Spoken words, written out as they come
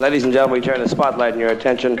Ladies and gentlemen, we turn the spotlight and your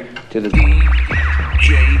attention to the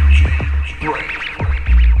DJ Break.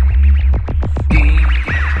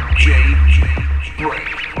 DJ Break.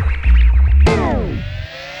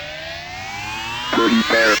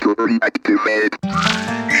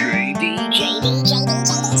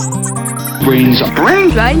 BrainZ.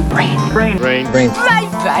 Brain.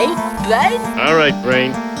 All right,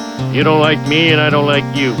 Brain. You don't like me and I don't like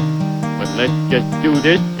you. But let's just do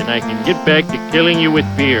this and I can get back to killing you with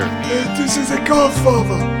beer. This is a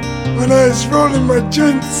Godfather. When I was rolling my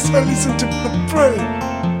joints, I listened to the Brain.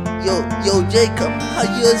 Yo, Jacob, how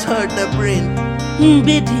yours heard the Brain?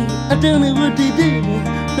 Betty, I don't know what to do.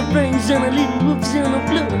 The brain's on a little whoops on a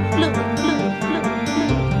floor.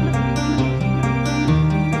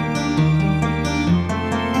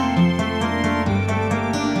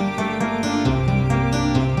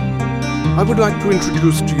 I would like to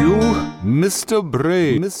introduce to you Mr.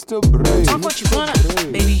 Brain. Talk what you wanna,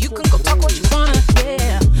 baby, you can go talk what you wanna,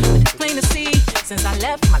 yeah. But it's plain to see, since I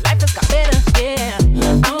left, my life has got better, yeah.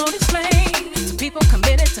 I won't explain to people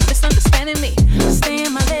committed to misunderstanding me. Stay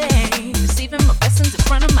in my lane, receiving my blessings in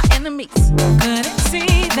front of my enemies. Couldn't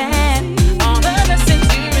see that all the lessons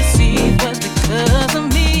you received was because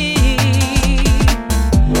of me.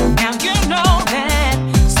 Now you know that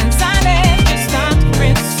since I left, you stopped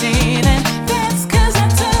receiving. That's 'cause I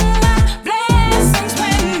took my blessings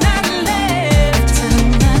when I left. Took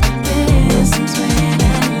my blessings when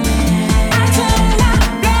I left. I took my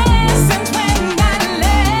blessings when I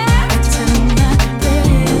left. Took my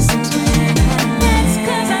blessings when I left. That's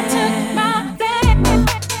 'cause I took my blessings.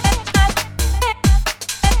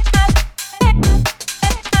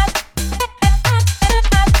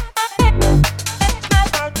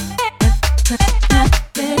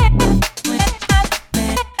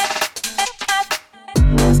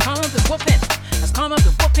 That's karma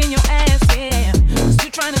been whooping your ass, yeah. 'Cause you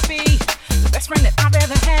trying to be the best friend that I've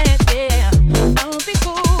ever had, yeah. I won't be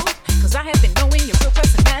fooled, 'cause I have been knowing your real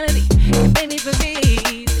personality. It made me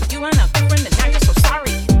believe that you are not different and now you're so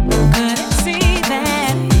sorry. Couldn't see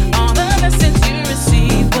that all the lessons you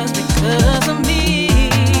received was because of me.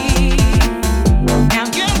 Now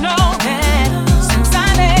you know that since I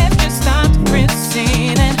left, you stopped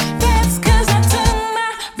receiving. That's 'cause I took my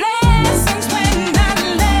blessings when I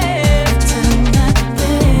left. Took my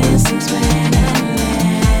blessings when I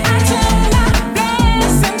left. I took my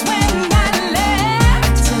blessings when I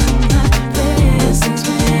left. Took my blessings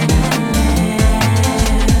when I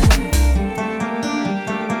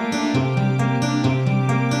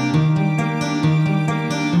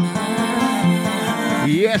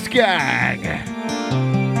Yes, gang.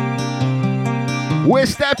 We're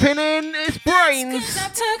stepping in. It's BrainZ. 'Cause I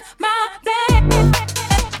took my blessings.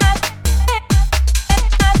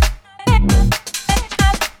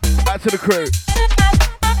 Back to the crew.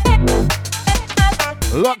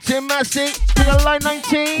 Locked in, Massey. To the line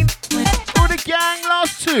 19. For the gang,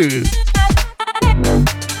 last two.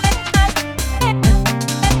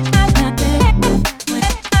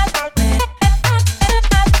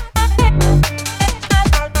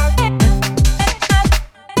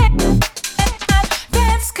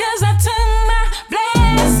 That's 'cause I took my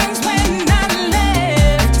blessings when I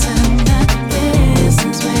left. Took my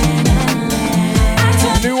blessings when I left. I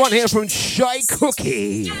took New one here from Shy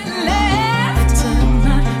Cookie. left. Took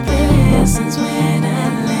my blessings when I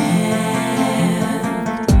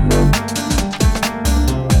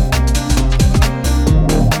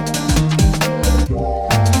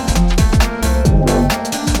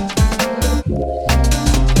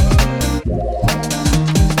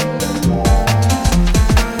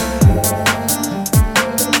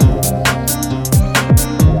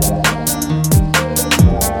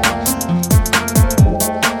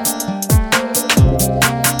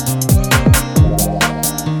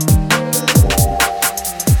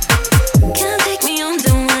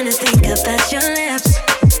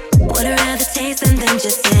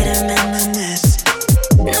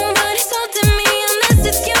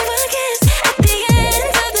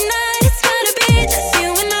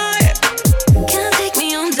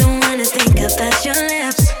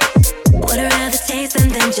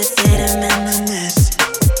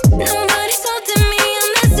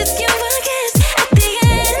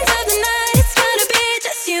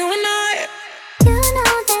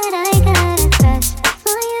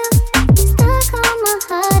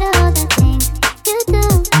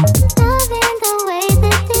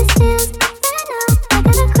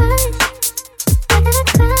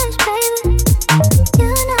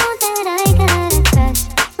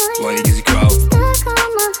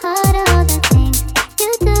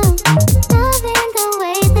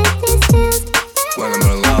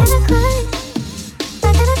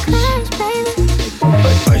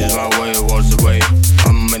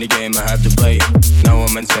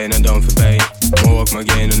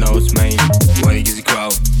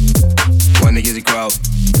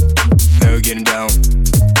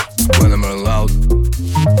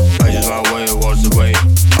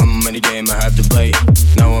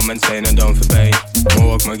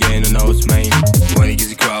walk my game and know it's main. When he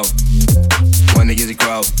gets a crowd, when he gets a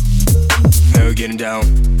crowd, never getting down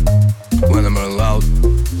when I'm running loud.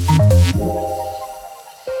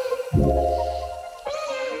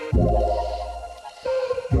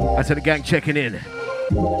 Out to the gang checking in.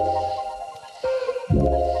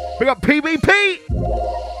 We got PBP.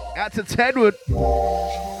 Out to Tedwood.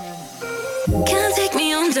 Can't take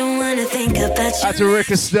me on, don't wanna think about you. Out to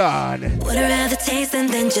Rickistan. Would I rather taste and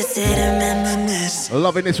then just sit and reminisce.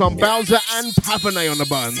 Loving this one. Bowser and Pavane on the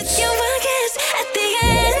buns. You forget at the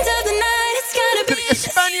end of the night, it's gotta To be the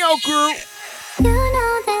Espanol crew. You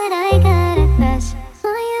know that I got a crush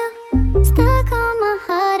on you. Stuck on my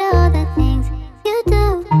heart, all the things you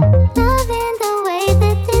do. Loving the way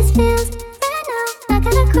that this feels right now. I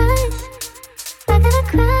got a crush,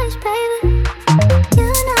 baby. You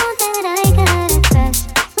know that I got a crush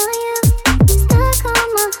on you. Stuck on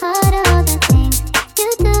my heart, all the things you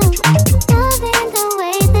do. Loving the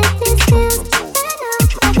way that this feels right now.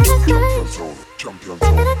 I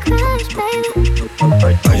got a crush, baby.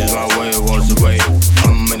 I just my way, was the way.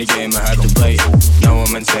 I'm in the game, I have to play. Now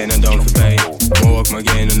I'm insane and don't obey. Won't walk my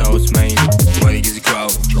game and know it's main. When he gets a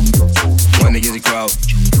crowd, when he gets a crowd,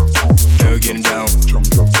 never getting down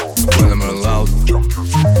when I'm running loud.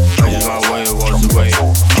 I just my way, was the way.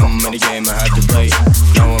 I'm in the game, I have to play.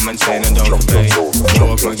 Now I'm insane and don't obey. Won't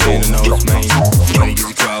walk my game and know it's main. When he gets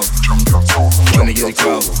a crowd, when he gets a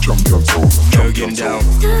crowd, never getting down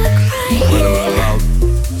when I'm running loud.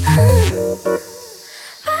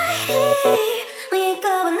 We ain't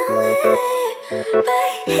going nowhere,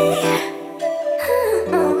 baby.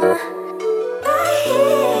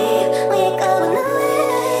 We ain't going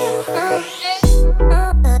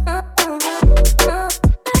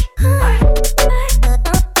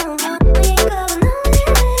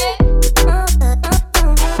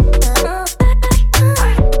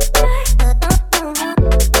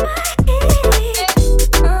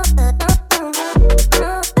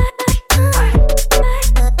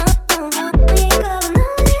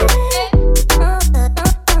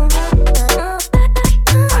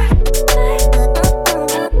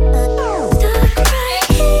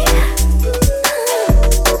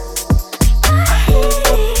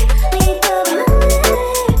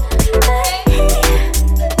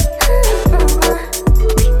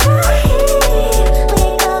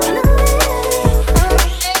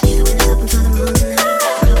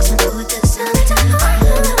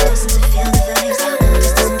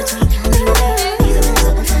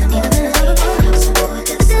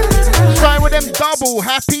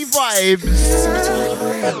Happy vibes.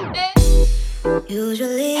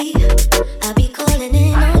 Usually, I be calling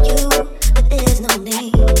in on you, but there's no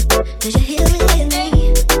need, 'cause you're here with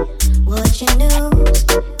me, watching news.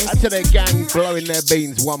 That's to the gang blowing their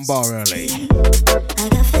beans one bar early. I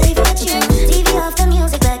got favorite tunes, TV off the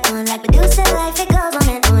music back on, like producer life, it goes on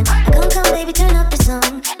and on. I come, baby, turn up the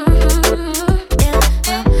song. Yeah,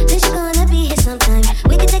 well, this gonna be here sometime.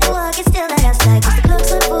 We can take a walk and still light outside, 'cause the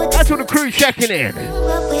clock's on 4. That's what the crew checking in.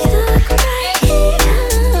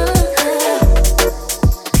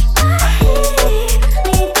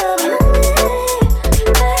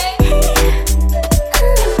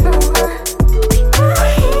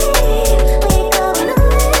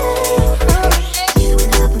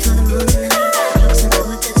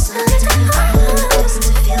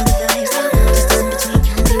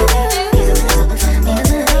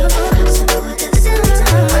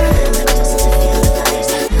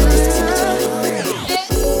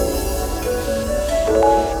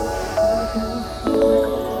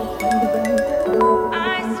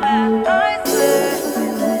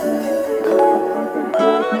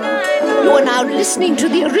 Listening to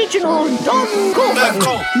the original Don Go,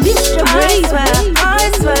 Mr. BrainZ.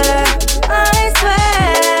 I swear,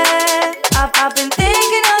 I've been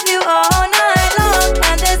thinking of you all night long,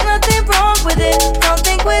 and there's nothing wrong with it. Don't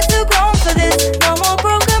think we're too grown for this. No more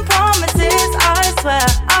broken promises. I swear,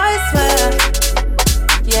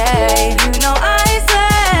 yeah, you know I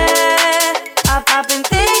swear. I've been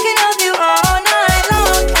thinking of you all night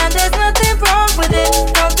long, and there's nothing wrong with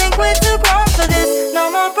it. Don't think we're too grown for this. No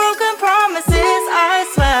more broken promises. I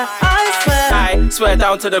swear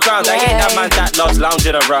down to the ground, I ain't that man that loves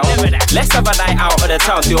lounging around. Let's have a night out of the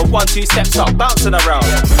town, do a 1-2 steps up, bouncing around.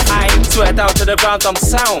 I swear down to the ground, I'm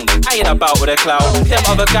sound. I ain't about with a cloud. Them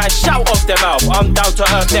other guys shout off their mouth. I'm down to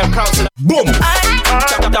earth, them proud to the boom.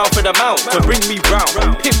 I'm down for the mount to bring me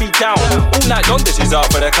round, pin me down. All night long, this is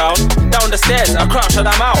out for the clown. Down the stairs, I crouch and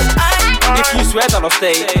I'm out. If you swear that I'll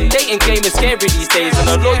stay, dating game is scary these days, and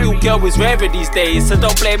a loyal girl is rare these days. So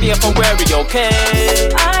don't blame me if I'm wary, okay?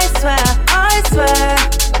 I swear.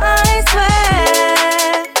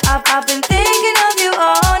 I've been thinking of you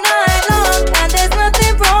all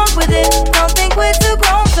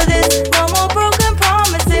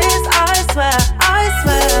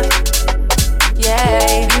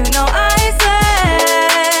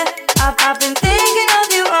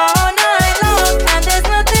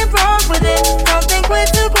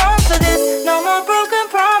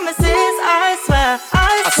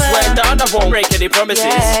won't break any promises.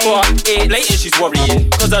 But it's blatant she's worrying,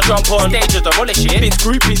 cause I jump on stage and demolish it. Big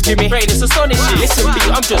groupies give me brain, it's astonishing. Listen B,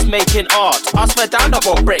 I'm just making art. I swear down I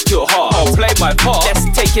won't break your heart. I'll play my part, let's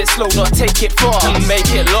take it slow, not take it far, and make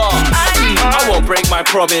it last. I won't break my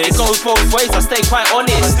promise. It goes both ways, I stay quite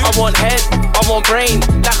honest. I want head, I want brain,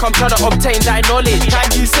 like I'm trying to obtain that knowledge. Can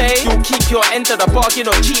you say you'll keep your end of the bargain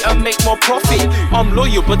or cheat and make more profit? I'm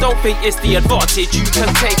loyal, but don't think it's the advantage you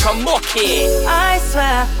can take a mock it. I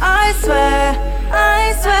swear, I swear,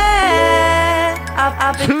 I swear,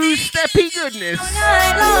 I've been two-steppy goodness.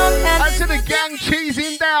 And to the gang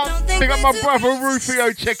cheesing down. Pick up my brother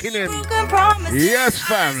Rufio checking in. Yes,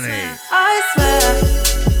 family. I swear,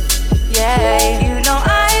 yeah, you know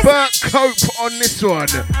I Bert Cope on this one.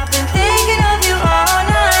 I've been thinking of you all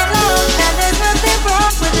night long, and there's nothing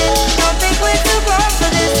wrong with it. Don't think we're too grown for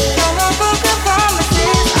this. No more broken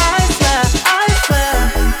promises. I swear, I swear.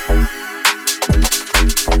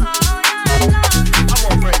 I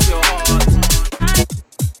won't break your heart.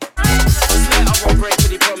 I swear I won't break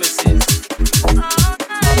any promises. I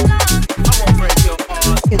won't break your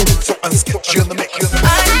heart. So I'm sketchy on the mic.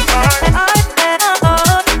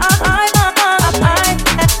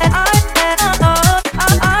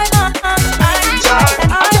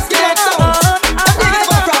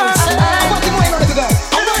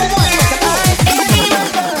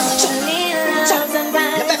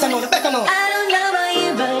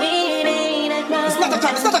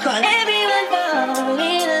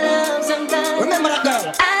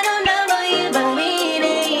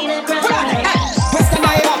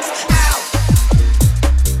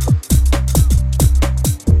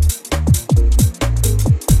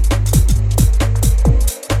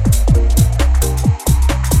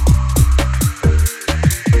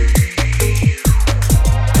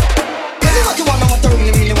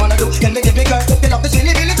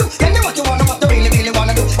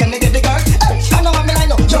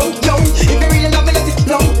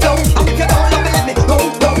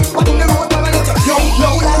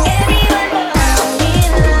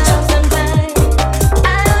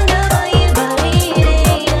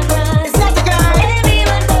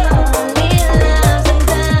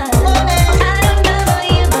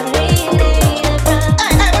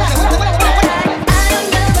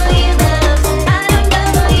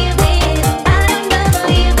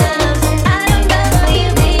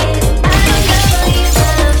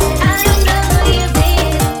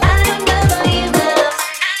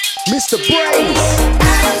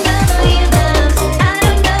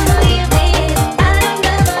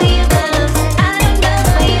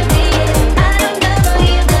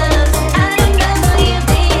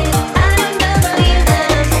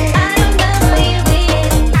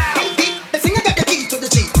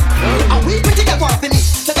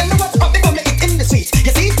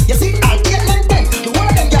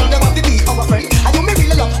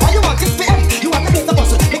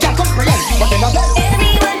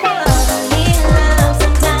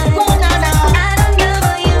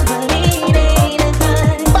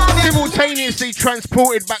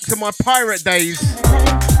 Transported back to my pirate days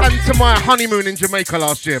and to my honeymoon in Jamaica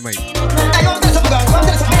last year, mate.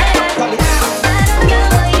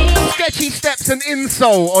 Sketchy steps and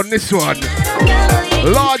insole on this one.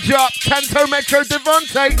 Large up, Canto Metro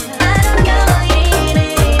Devontae.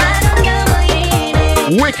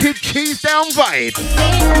 Wicked cheese down vibe.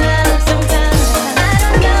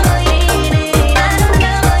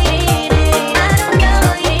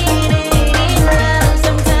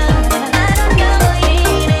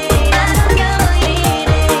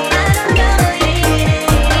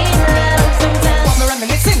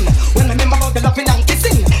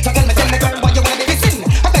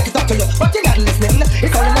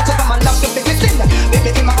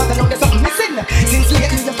 Since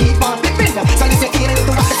lately you keep on pipping, so listen to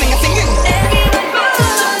what the singer singing. Everyone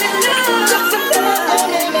falling in love.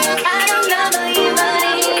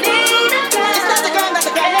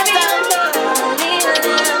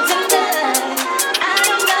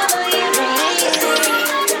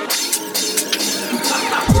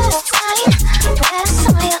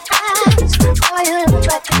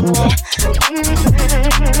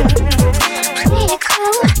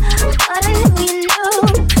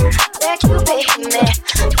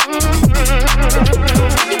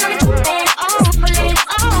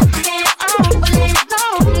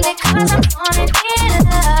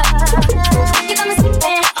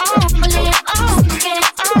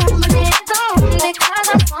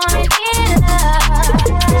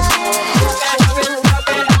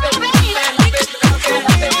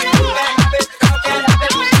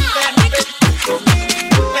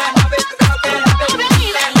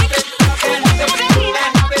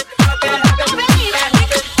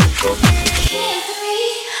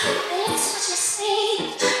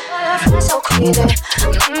 We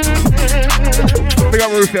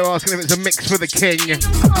got Rufio asking if it's a mix for the king.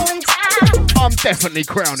 I'm definitely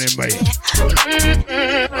crowning, mate.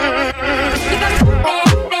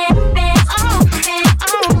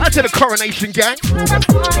 Out to the Coronation Gang.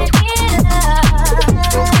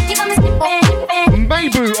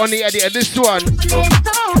 Maybu on the edit of this one.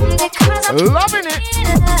 Loving it.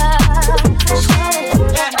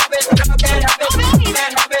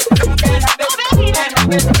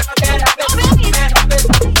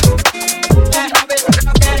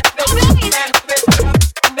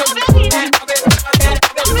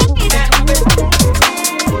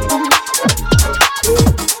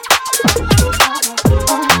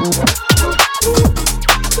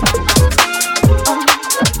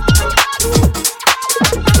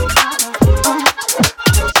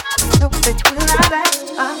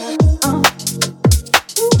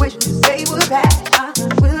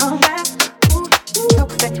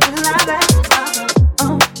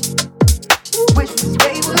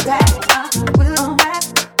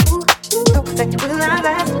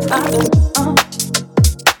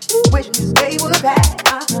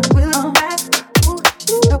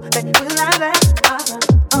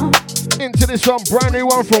 Into this one, brand new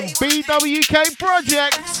one from BWK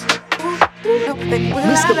Projects.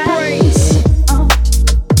 Mr. BrainZ.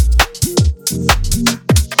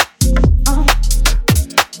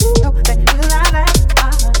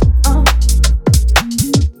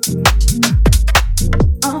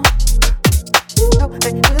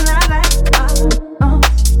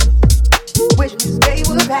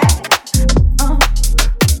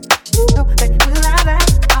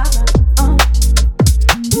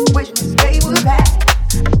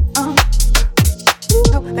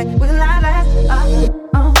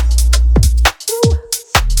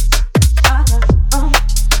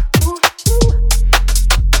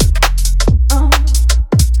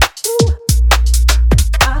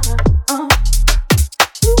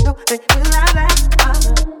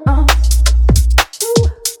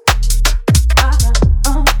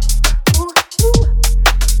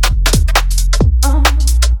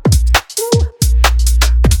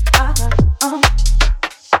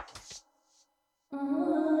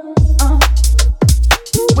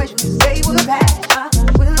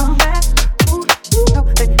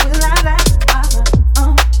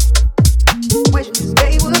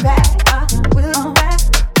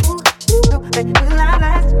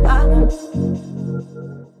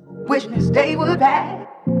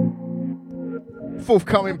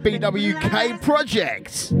 Forthcoming BWK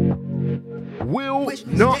project will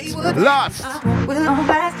not last.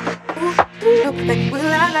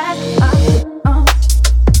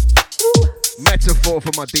 Metaphor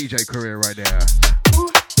for my DJ career right there.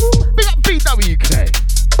 Big up BWK.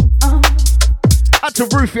 Out to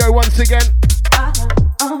Rufio once again.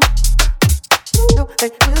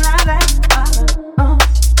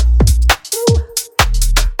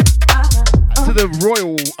 To the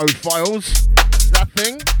Royal O-Files. That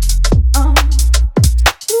thing.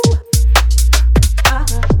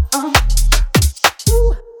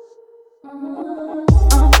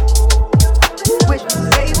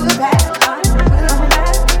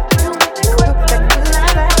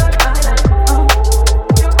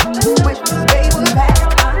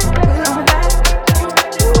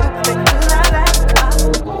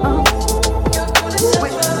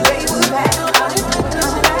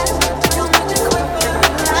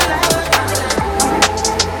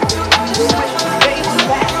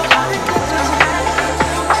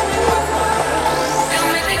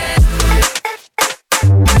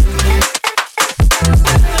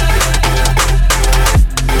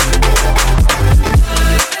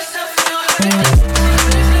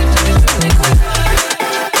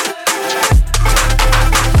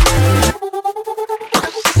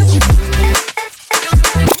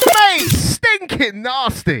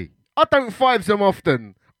 Nasty. I don't five them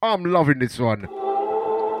often. I'm loving this one.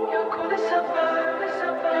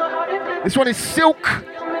 This one is Silk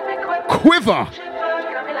Quiver.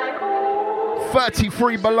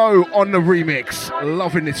 33 Below on the remix.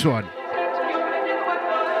 Loving this one.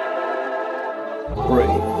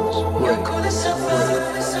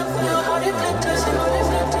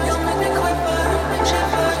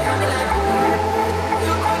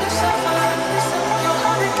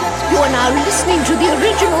 You are now listening to the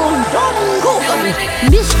original Don Gorgon,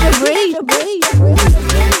 Mr. BrainZ.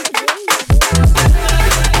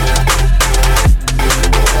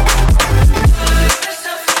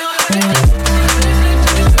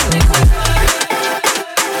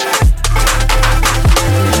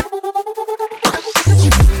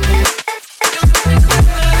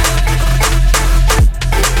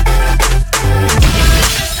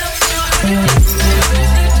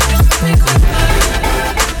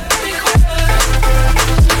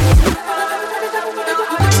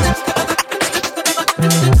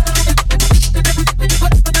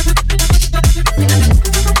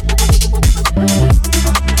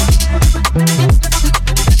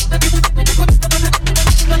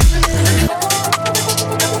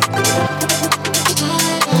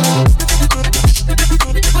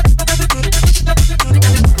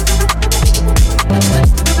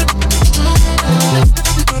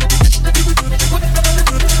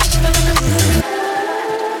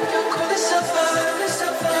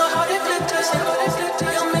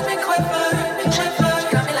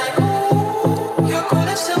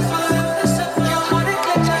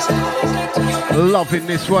 Loving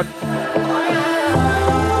this one.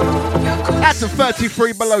 That's a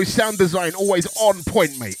 33 below sound design, always on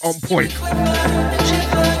point, mate, on point.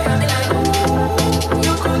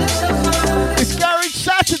 It's Garage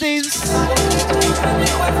Saturdays.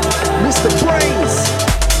 Mr. BrainZ.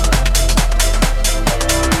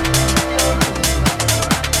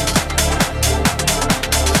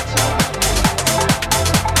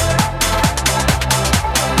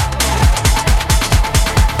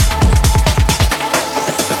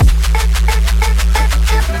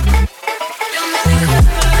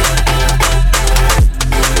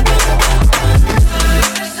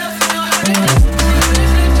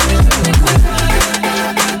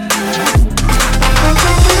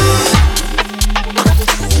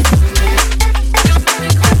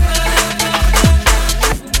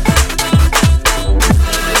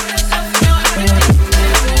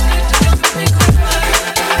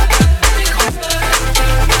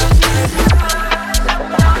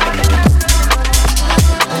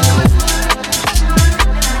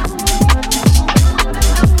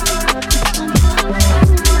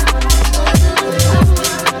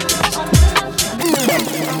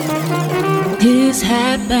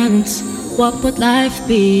 What would life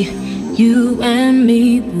be? You and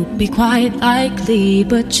me would be quite likely,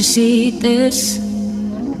 but you see this,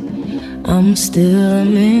 I'm still a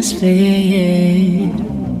misfit.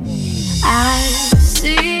 I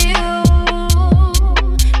see you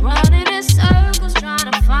running in circles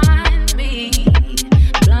trying to find me,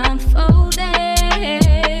 blindfolded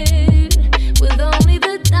with only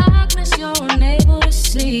the darkness you're unable to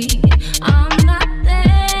see. I'm not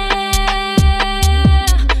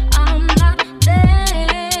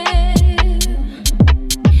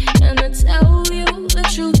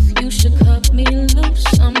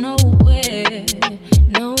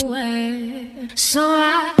so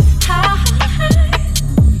I hide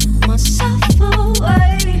myself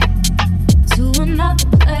away to another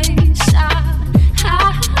place. I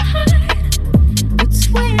hide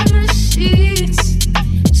between the sheets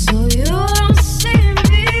so you don't see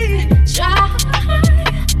me. Try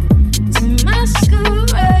to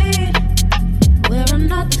masquerade, wear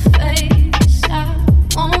another face. I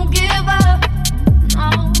won't give up, no.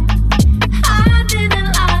 Hiding in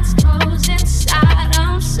lines closed inside,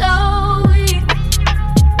 I'm so weak.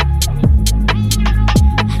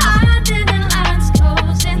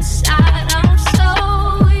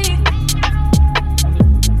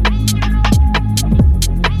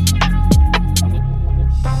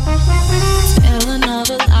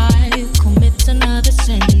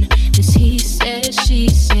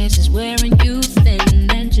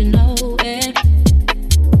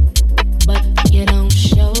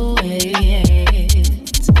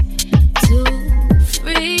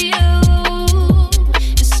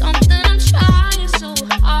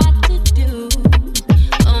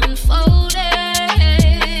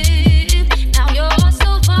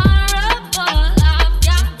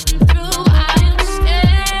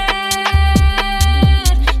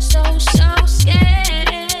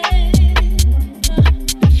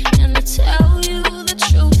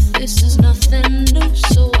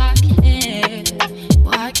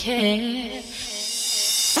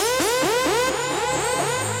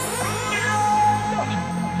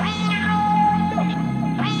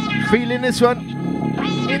 Feeling this one?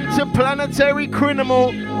 Interplanetary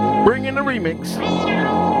Criminal, bringing the remix.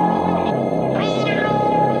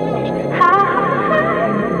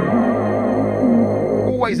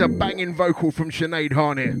 Always a banging vocal from Sinead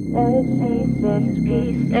Harnett.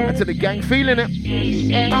 And to the gang, feeling it.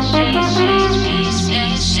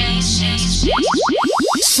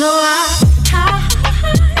 So I hide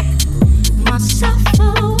myself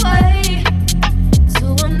away to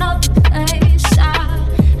another place. I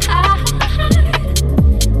hide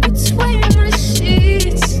between the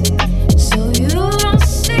sheets so you don't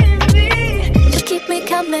see me. You keep me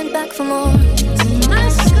coming back for more. To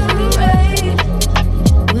masquerade,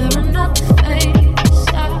 wear another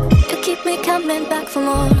face. You keep me coming back for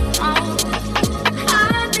more.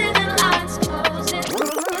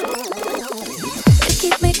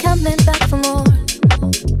 Coming back for more,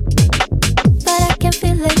 but I can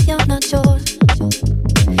feel it, you're not yours.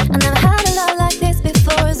 I never had a love like this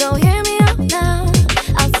before, so hear me out now.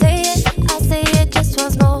 I'll say it just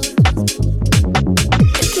once more.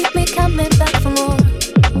 You keep me coming back for more,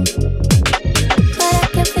 but I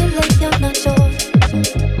can feel it, you're not yours.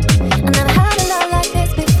 I never had a love like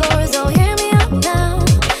this before, so hear me out now.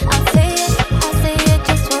 I'll say it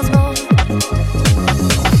just once more.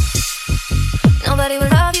 Nobody will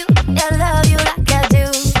love you like I do,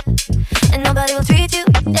 and nobody will treat you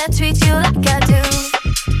like I do.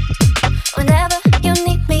 Whenever you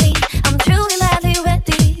need me, I'm truly mad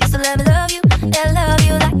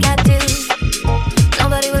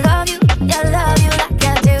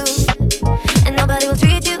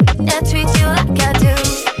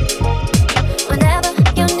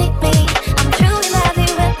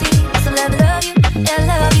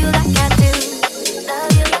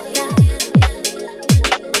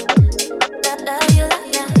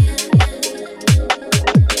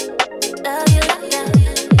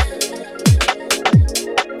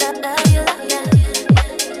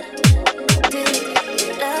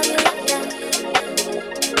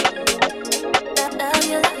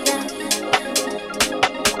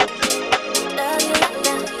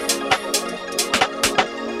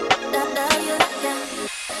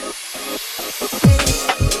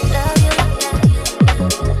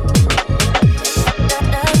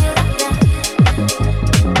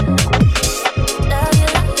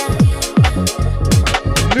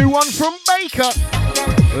one from Baker,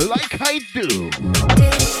 like I do.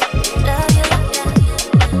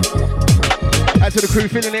 Out to the crew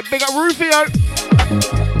feeling it. Big up Rufio.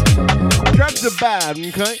 Grab the band,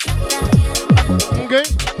 okay?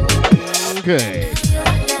 Okay.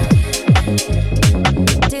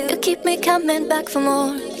 You keep me coming back for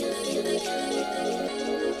more.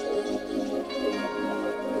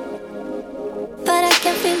 But I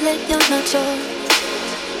can feel it, you're not sure.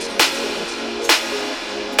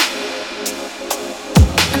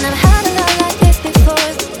 And I've had a lot like this before.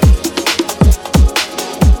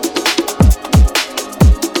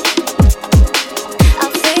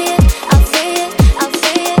 I'll say it, I'll say it, I'll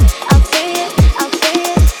say it, I'll say it, I'll say it,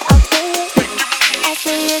 I'll say it, I'll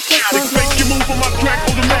say it just for Make you move on my track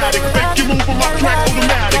automatic. Make you move on my track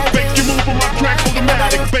automatic. Make you move on my track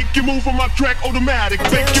automatic. Make you move on my track automatic.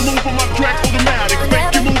 Make you move on my track automatic.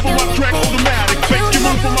 Make you move on my track automatic. Make you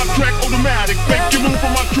move on my track automatic. Make you move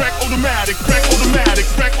on my track automatic. Track automatic.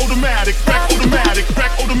 Track automatic. Track automatic.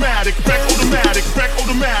 Track automatic. Track automatic. Track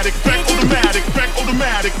automatic. Track automatic. Track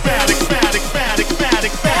automatic. Static. Static. Static.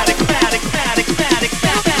 Static. Static. Static. Static. Static.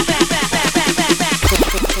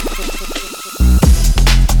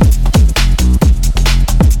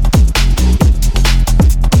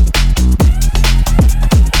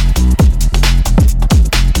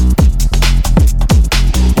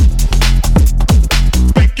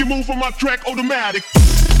 Move on my track automatic.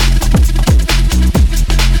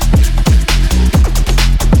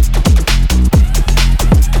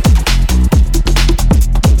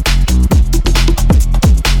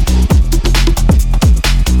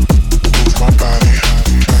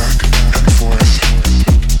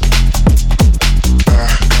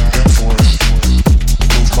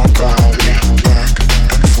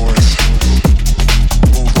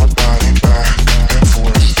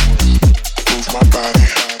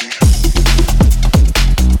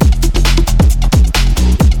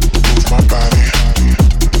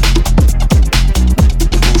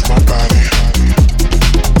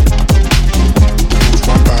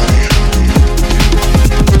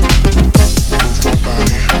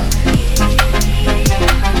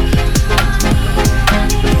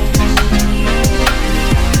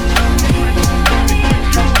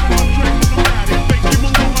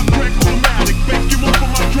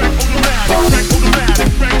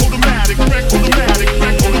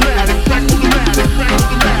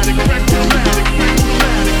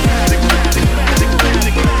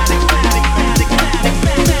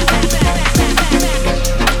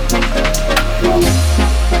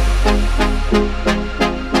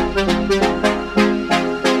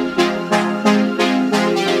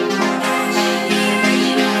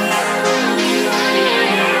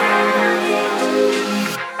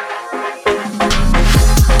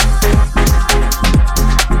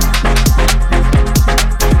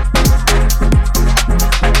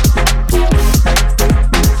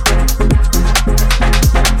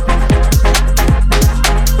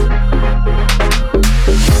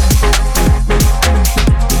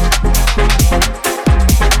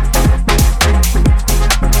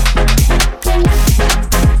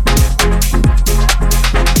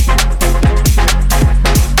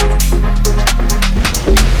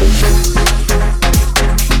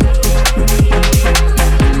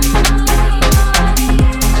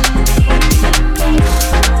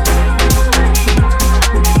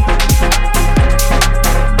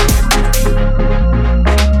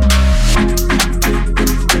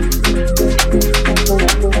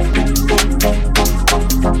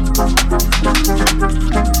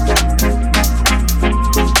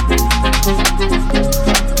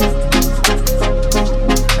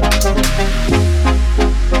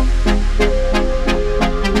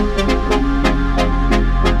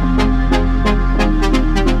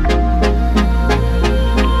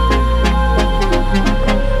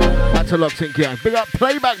 Gang. Big up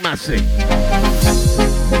Playback Massive.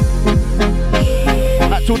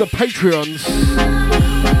 That's all the Patreons.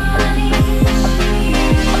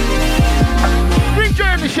 If you're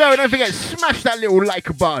enjoying the show, don't forget, smash that little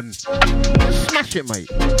like button. Smash it, mate.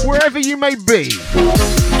 Wherever you may be.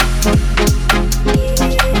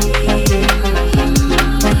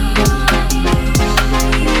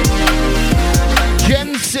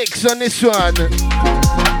 Gen 6 on this one.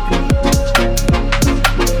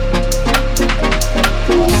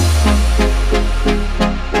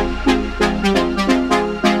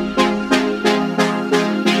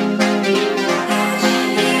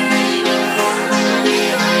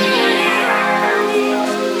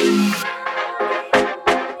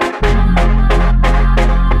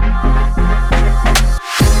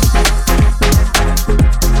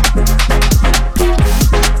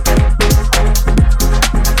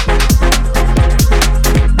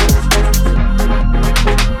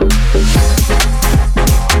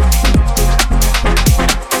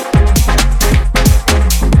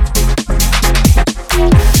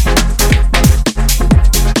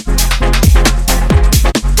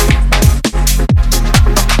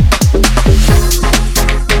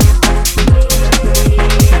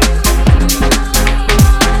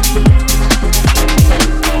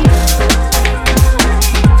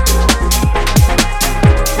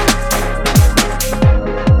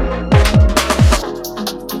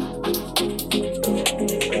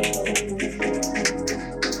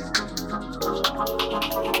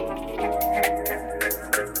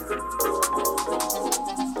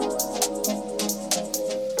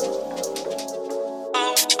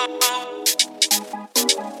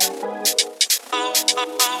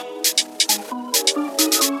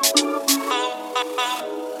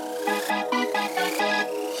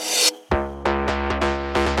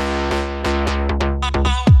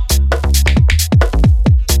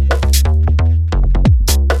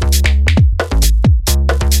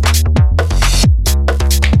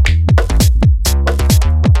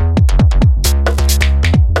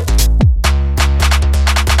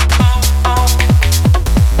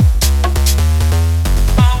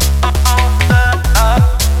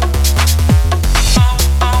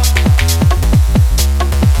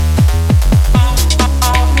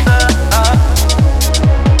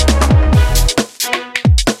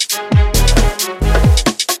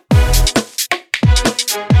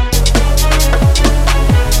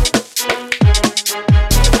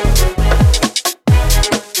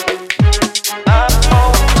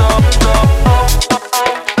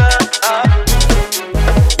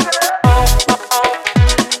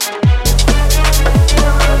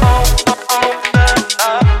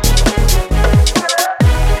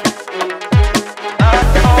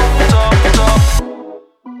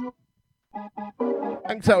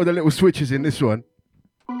 Out with the little switches in this one.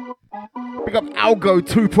 Big up Algo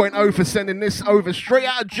 2.0 for sending this over straight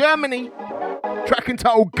out of Germany. Track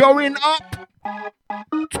entitled Going Up.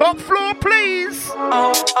 Top floor, please.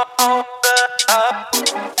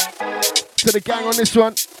 To the gang on this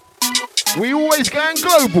one. We always going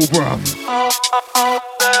global, bruv.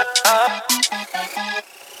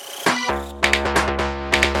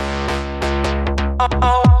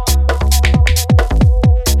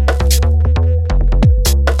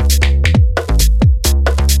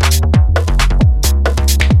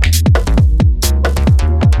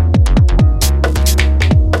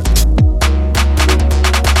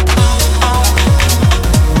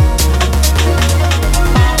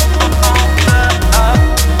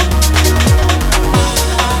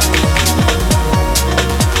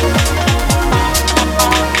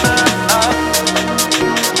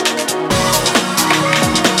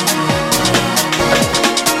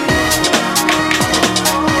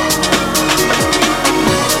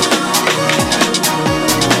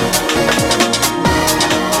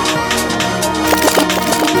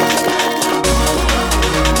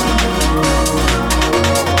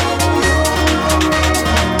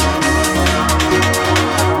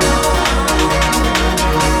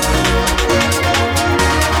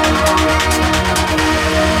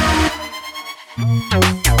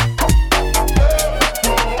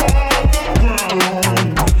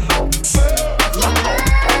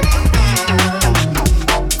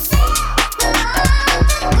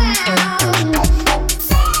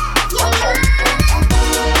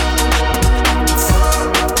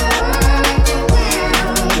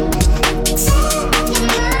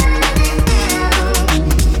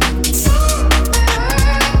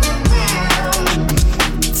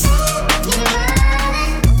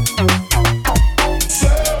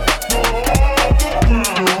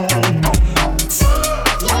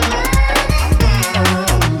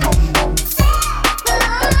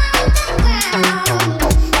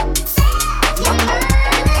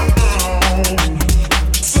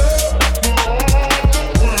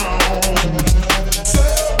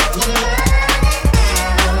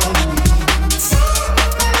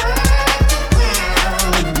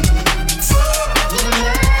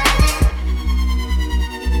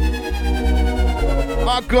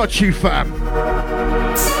 Got you, fam.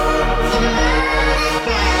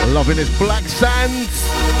 Loving his black sands.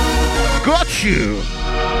 Got you.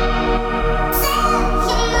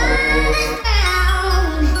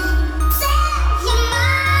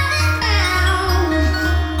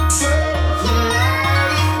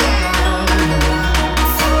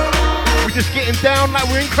 We're just getting down like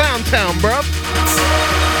we're in Clown Town, bruv.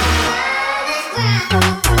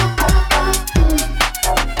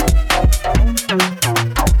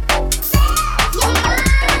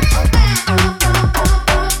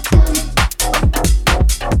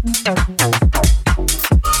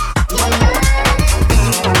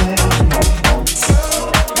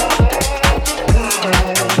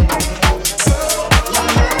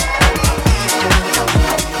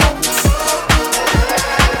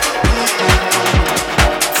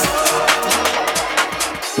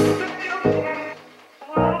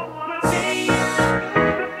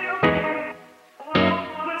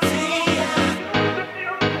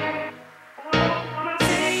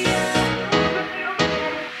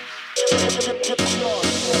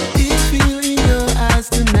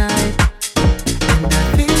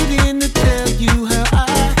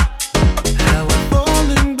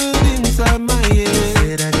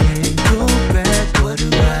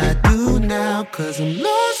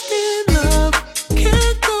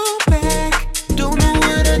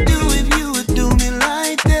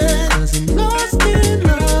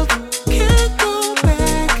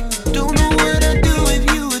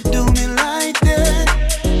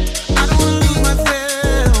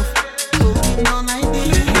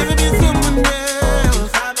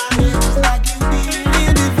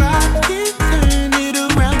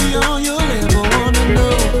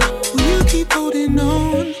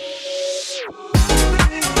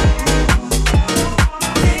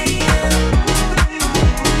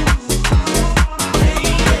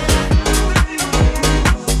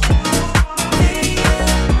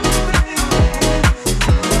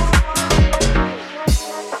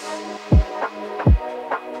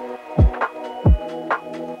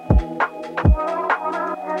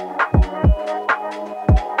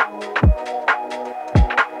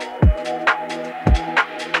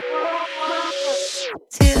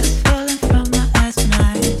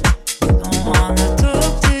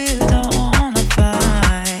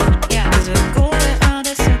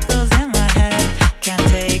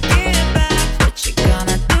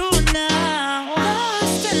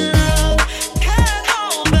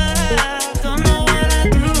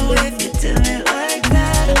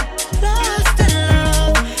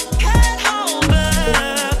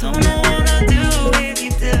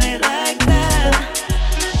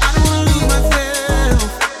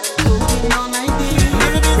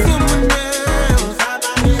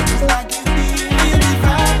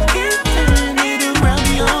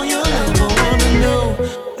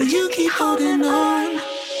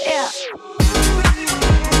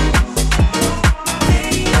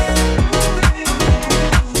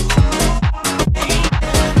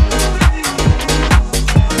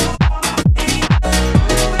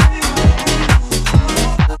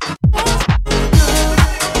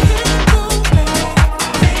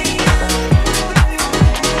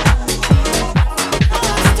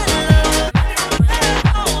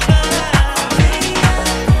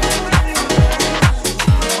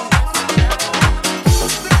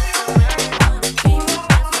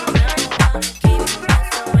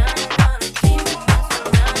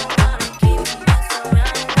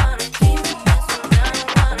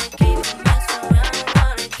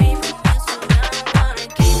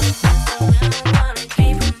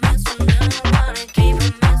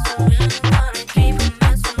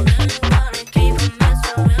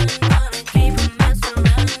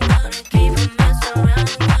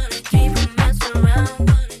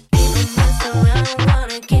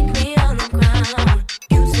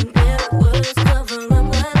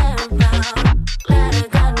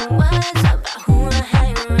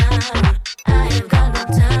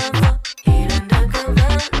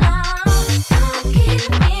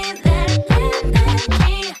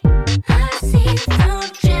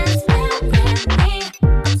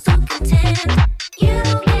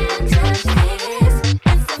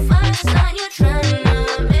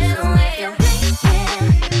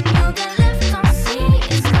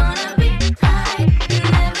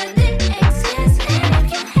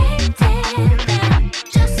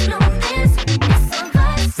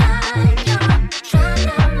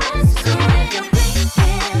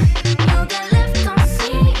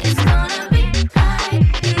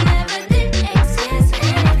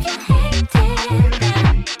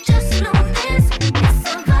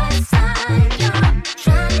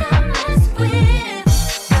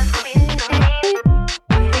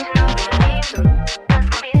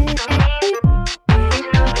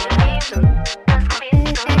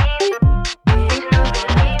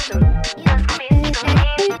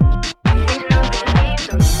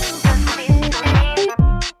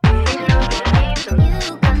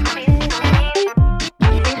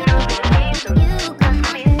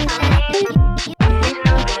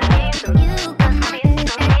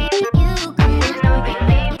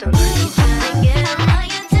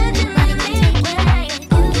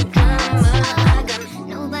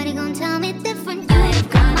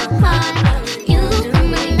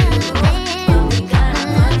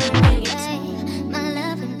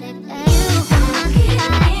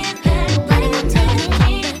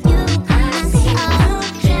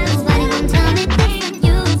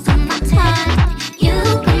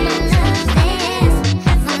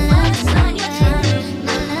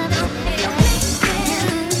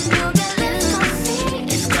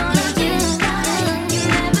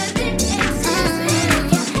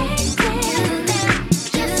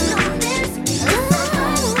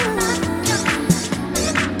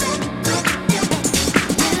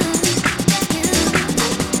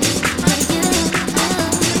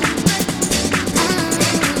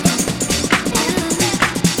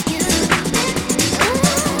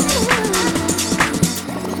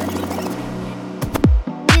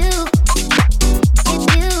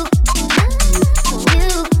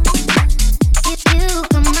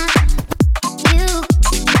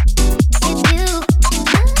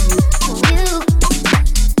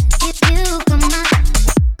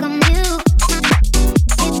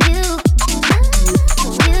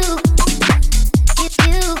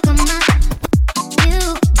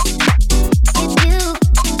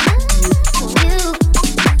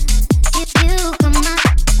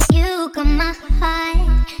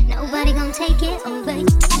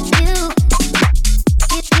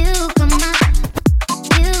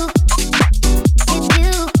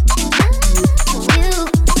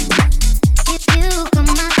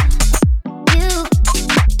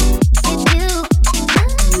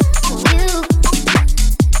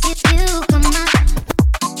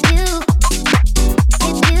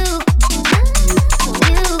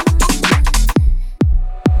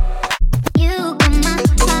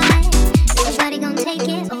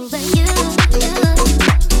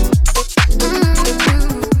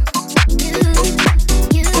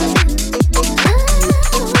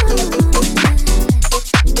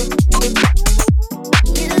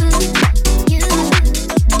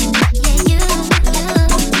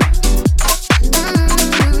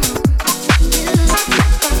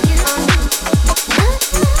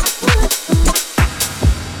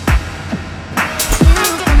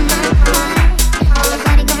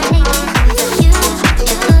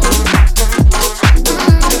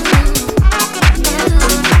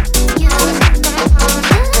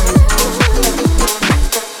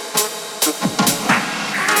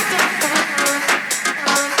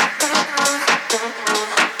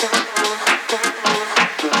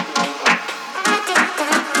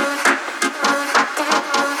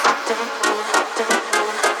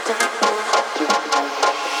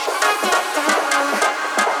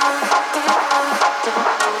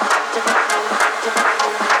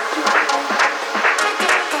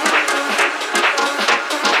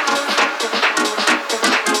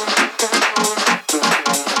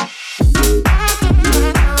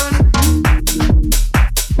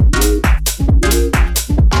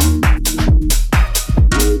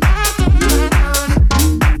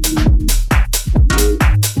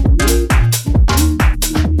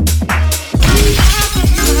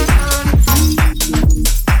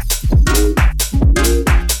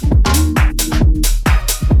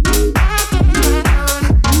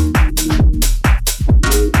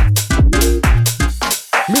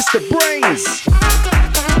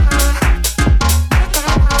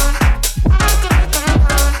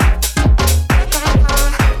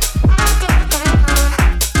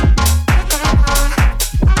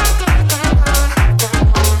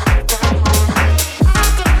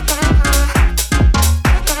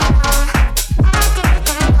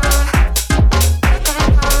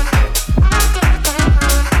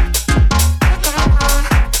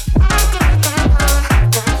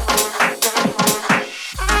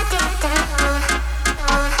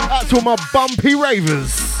 to all my Bumpy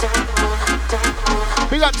ravers.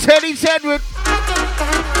 We got Teddy Tedward.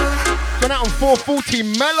 Going out on 440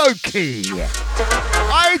 mellow key.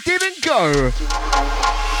 I didn't go.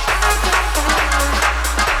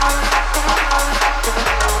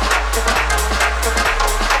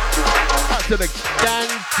 Out to the gang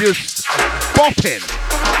just bopping.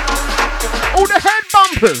 All the head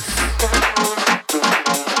bumpers.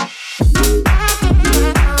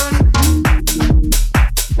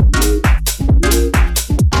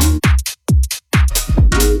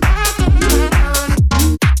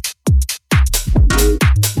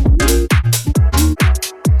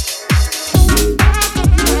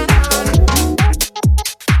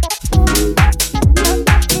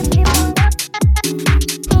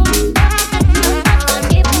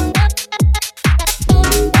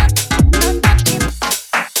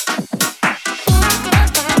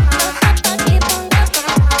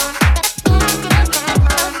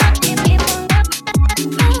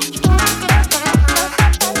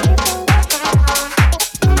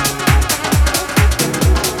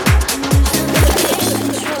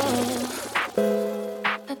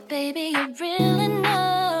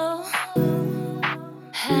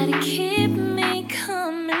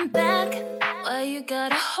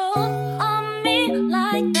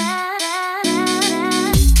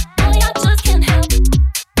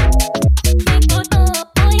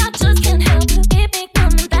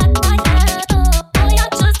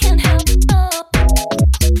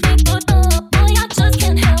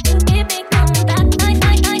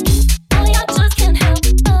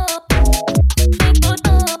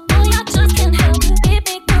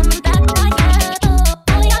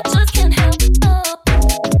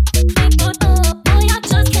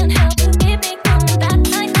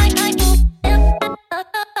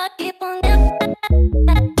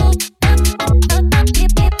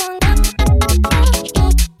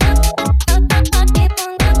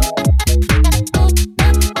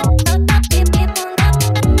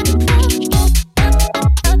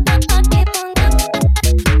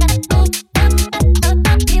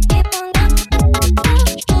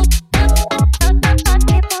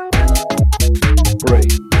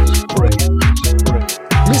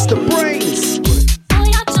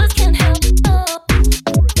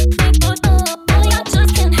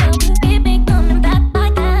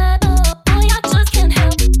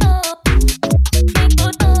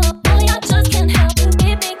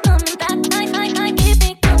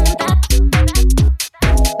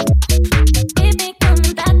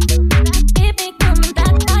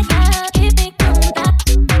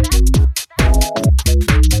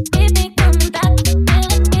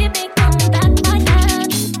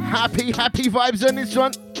 Vibes on this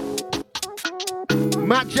one.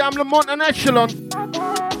 Matt Jam Lamont and Echelon.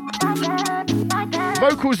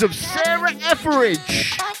 Vocals of Sarah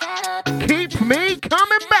Etheridge. Keep me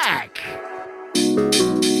coming back.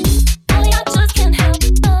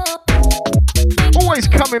 Always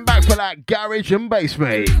coming back for that garage and bass,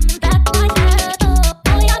 mate.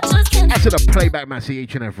 That's to the playback massy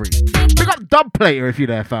each and every. We got dub player if you're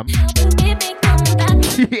there, fam.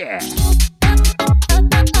 Yeah.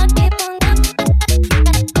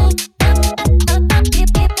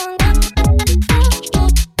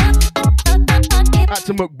 That's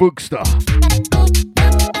a McBookster.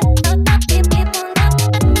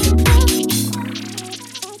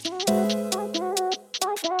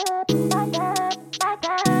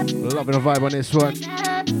 Loving a vibe on this one.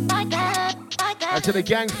 That's to the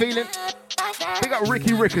gang feeling. We got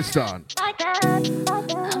Ricky Rickistan.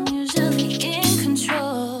 I'm usually in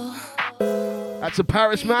control. That's a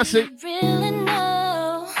Paris Massey. Really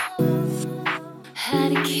know how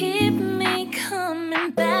to keep me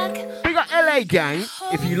coming back. We got LA gang.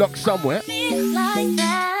 If you lock somewhere. Like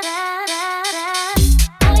that.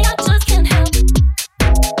 Oh, y'all just can't help.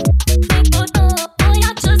 Oh,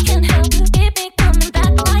 y'all just can't help. Keep me coming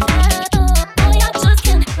back like that. Oh, y'all just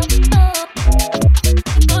can't help.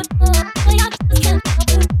 Oh, y'all just can't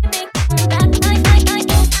help. Keep me coming back like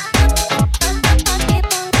that.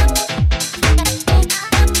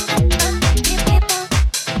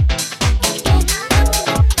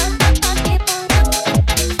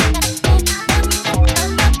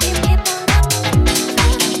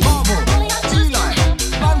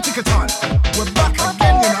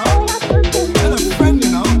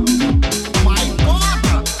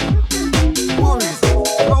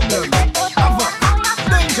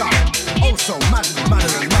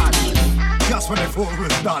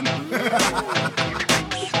 Done.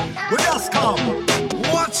 We just come,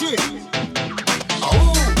 watch it.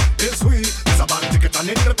 Oh, it's sweet. It's a band ticket and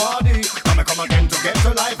it's the party. Come again to get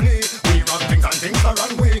so lively. We run things and things are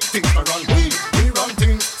run we. Things are run we run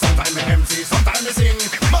things. Sometimes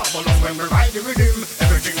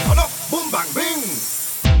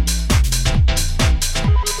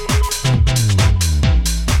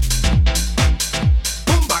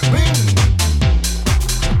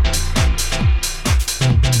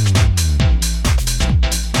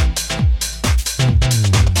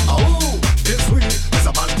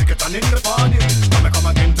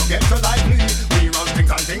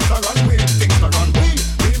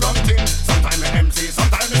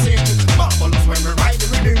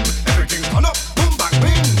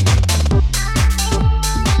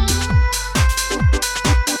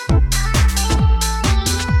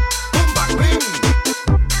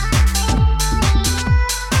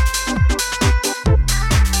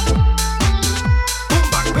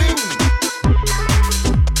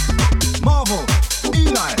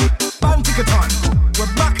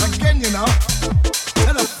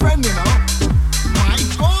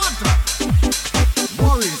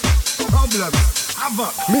problems,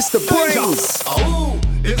 havoc, Mr. danger. BrainZ. Oh,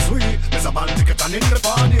 it's we, Mr. Band ticket and in the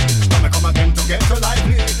party. Come again to get you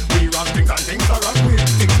lively. We run things and things are run we.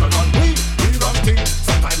 Things are run we run things.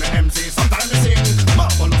 Sometimes we MC, sometimes we sing.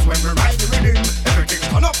 Marvelous when we ride the rhythm. Everything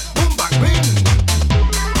turn up, boom, bang, bing.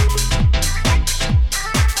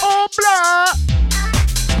 Oh, blah!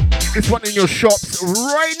 This one in your shops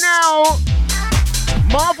right now.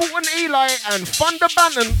 Marvel and Eli and Thunder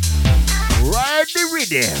Bannon. Ride the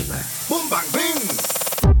rhythm. Boom, bang, bing.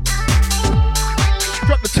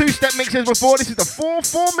 Dropped the two-step mixes before. This is the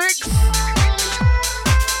 4-4 mix.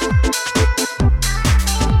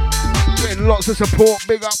 Getting lots of support.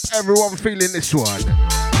 Big up everyone feeling this one.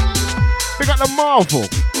 Big up the Marvel.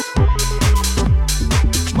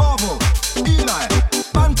 Marvel, Eli,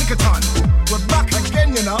 Banticaton. We're back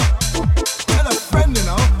again, you know. Tell a friend, you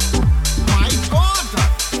know. My God.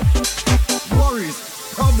 Worries,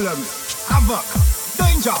 problems, havoc,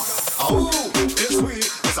 danger. Oh, it's we.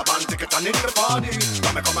 It's a band ticket and in the party.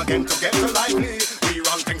 Come again to get you lively. We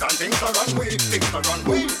run things and things are run we. Things are run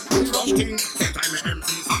we run things. Sometimes we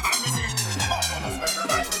empty, sometimes we sing. Marvelous when we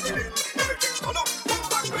ride the rhythm. Everything's turn up, boom,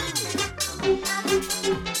 bang, bing.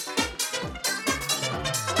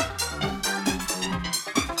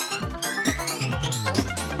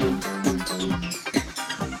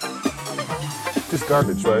 Just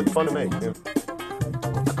garbage, but it's fun to make. Yeah.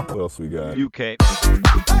 What else we got? UK.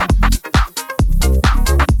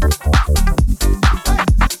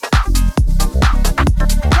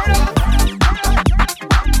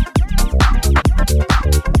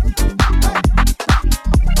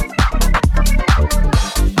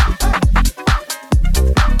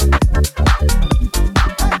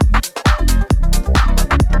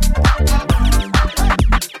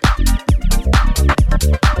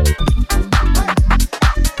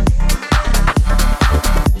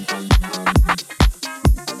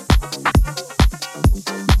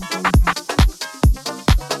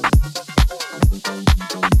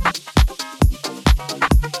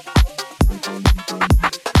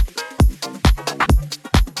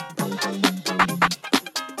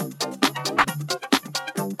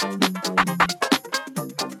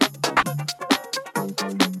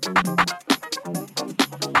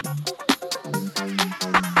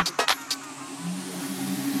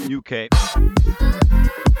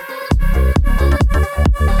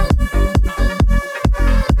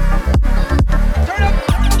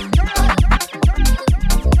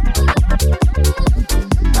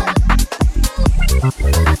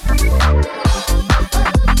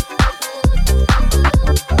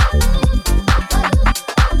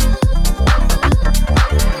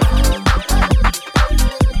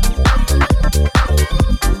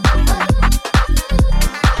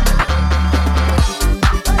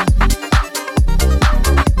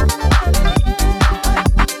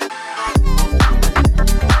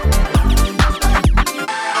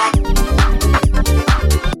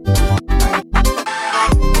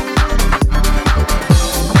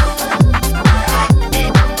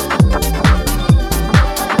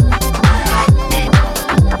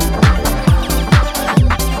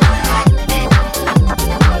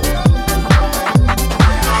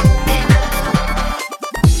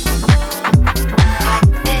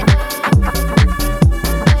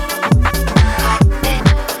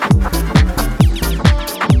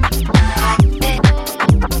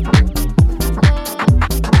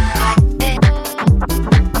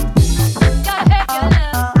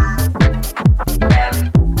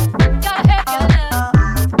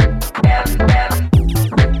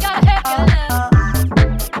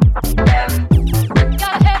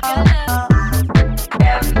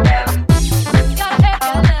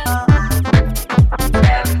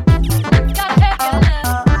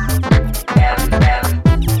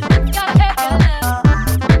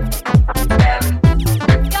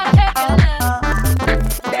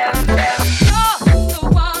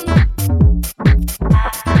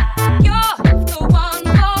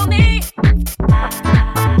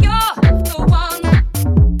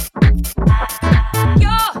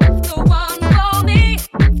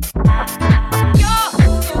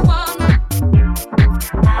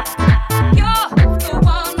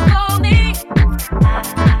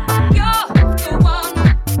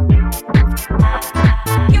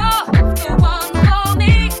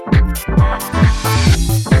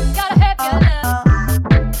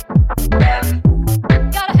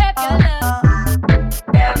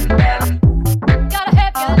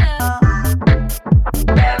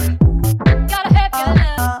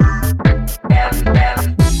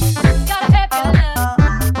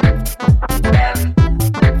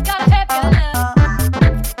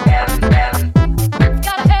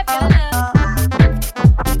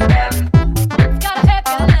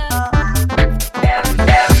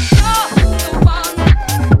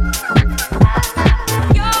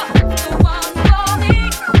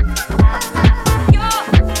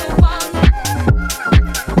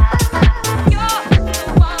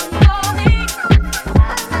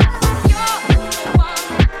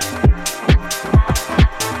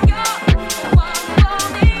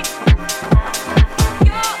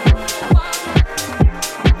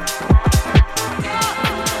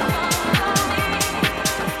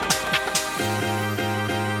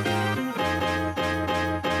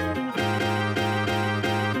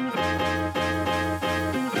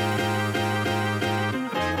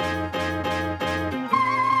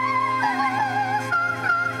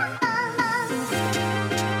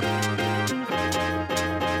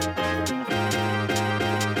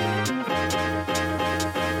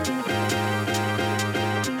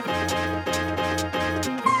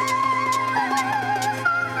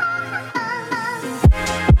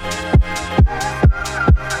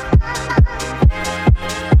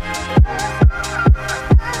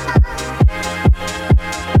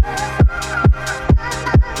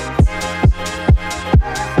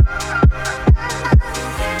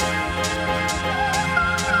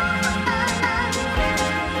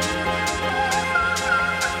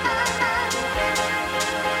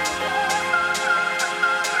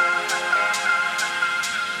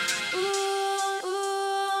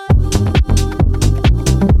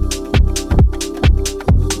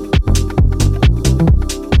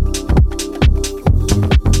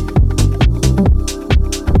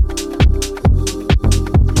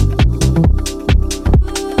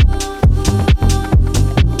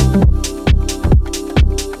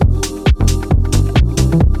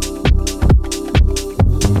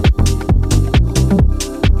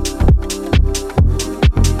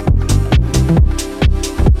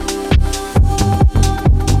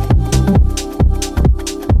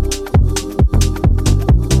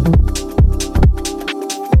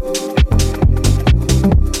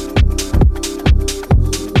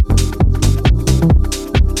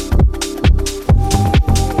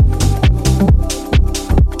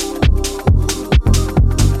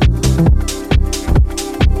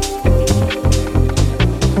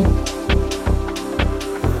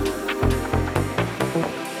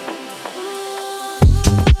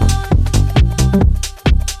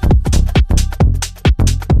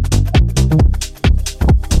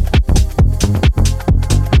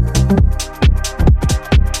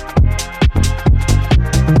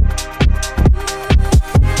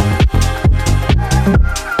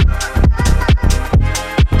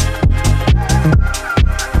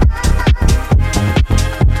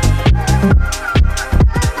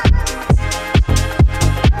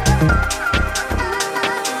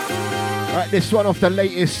 This one off the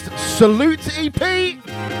latest Salute EP.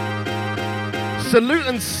 Salute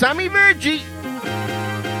and Sammy Virgie.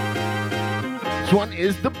 This one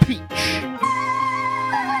is The Peach.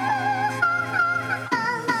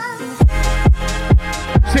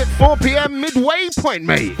 It's at 4 p.m. midway point,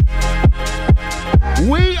 mate.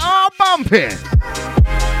 We are bumping.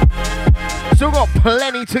 Still got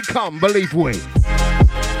plenty to come, believe we.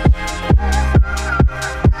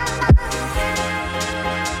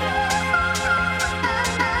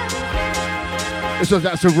 This was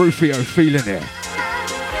that's a Rufio feeling it.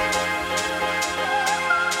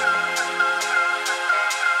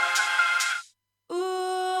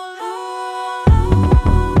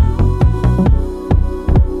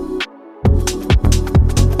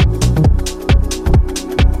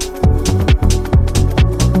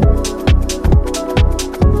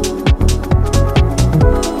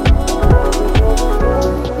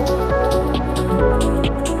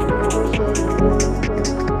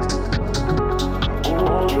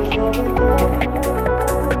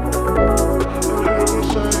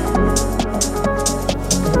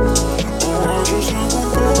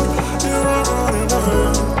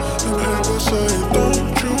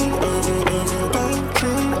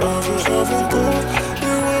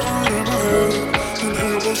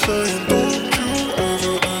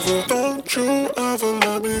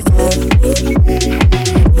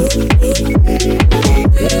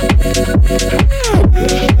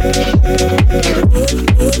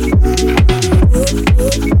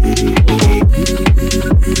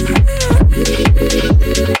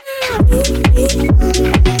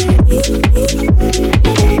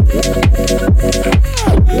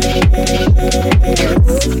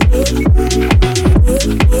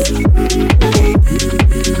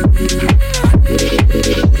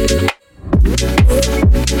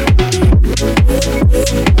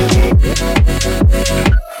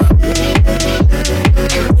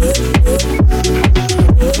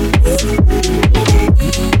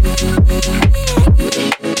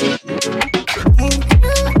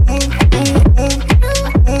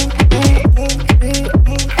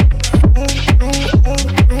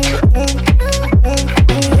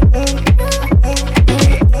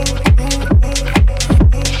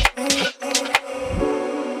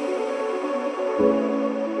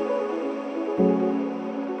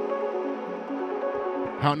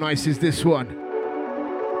 How nice is this one?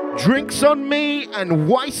 Drinks on me and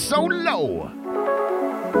why so low?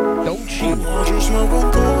 Don't you? I just have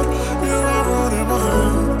one thought, yeah, I run in my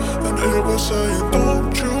head, and it was saying,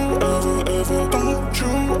 don't you ever, don't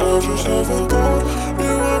you? I just have one thought,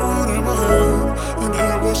 yeah, I run in my head, and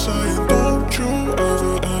it was saying, don't you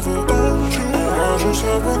ever, don't you? I just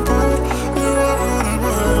have one thought, yeah, I run in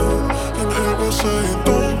my head, and it was saying,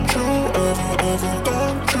 don't you ever,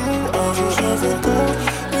 don't you? I just have one thought,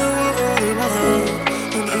 yeah, I run in my head,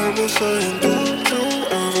 and it was saying, don't you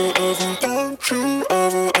ever, don't you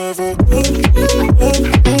ever.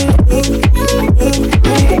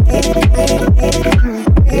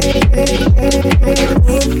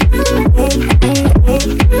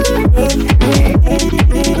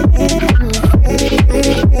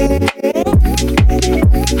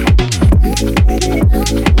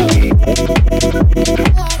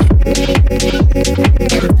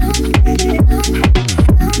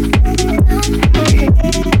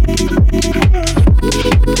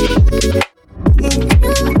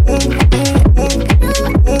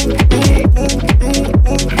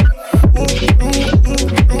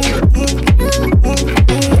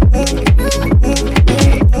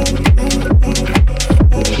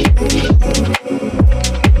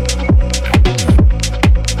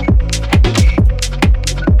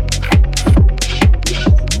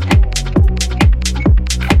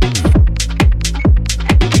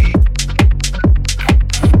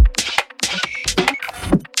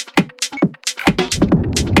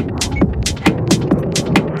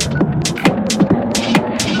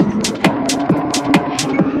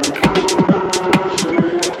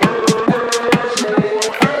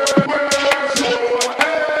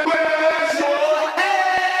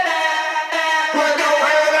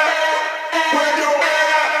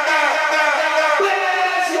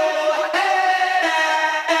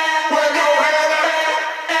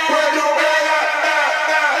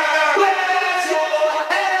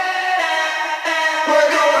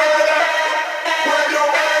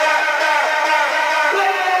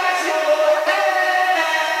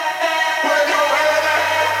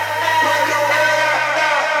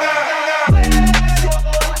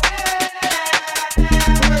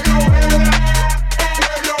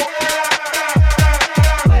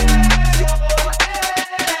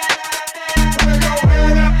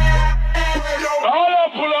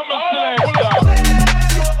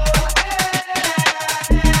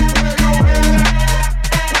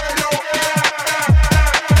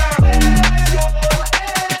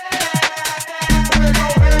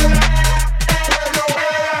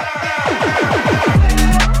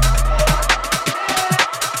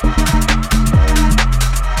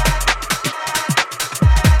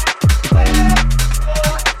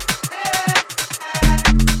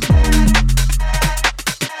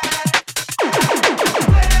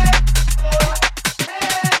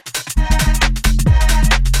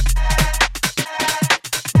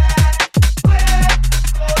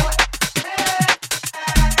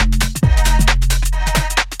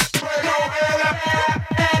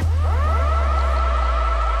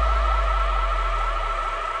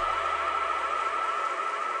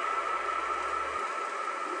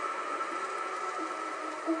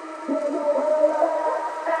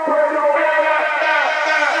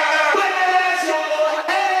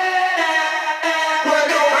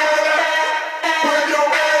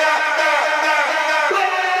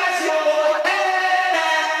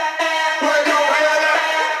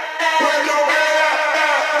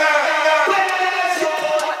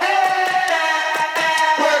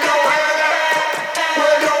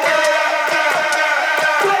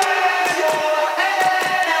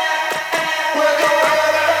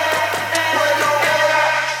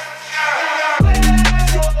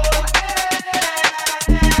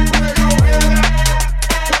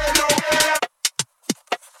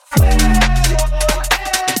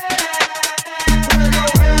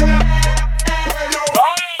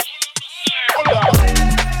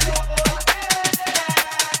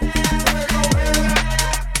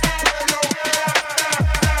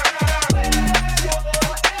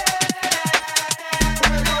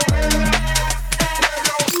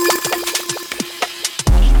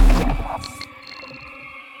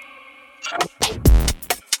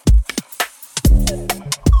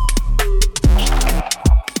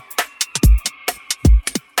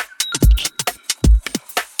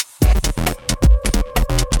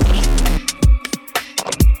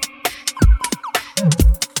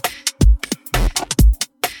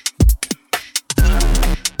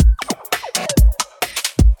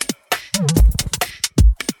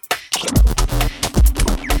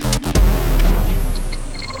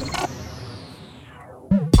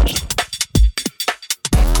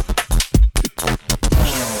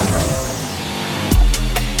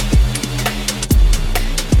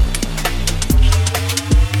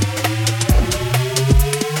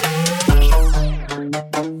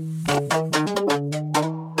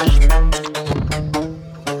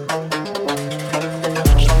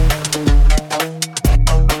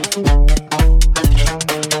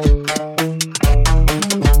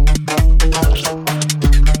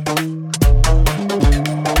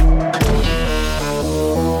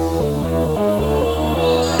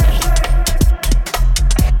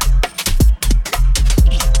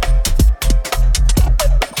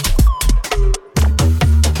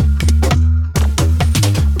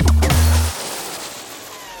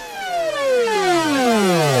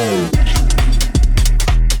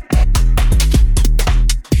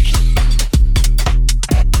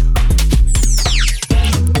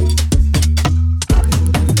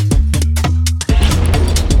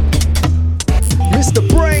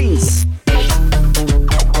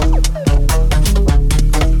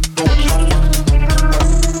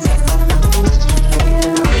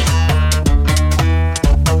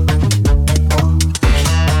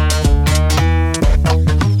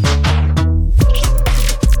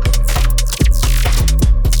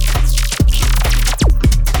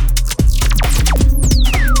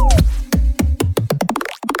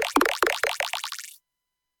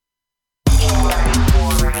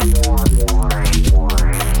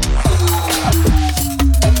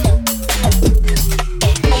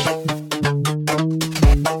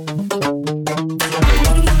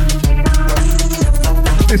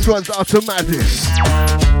 This one's utter madness.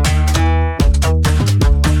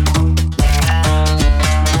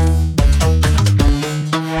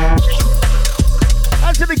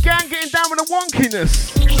 Out to the gang getting down with the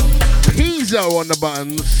wonkiness. Pizzo on the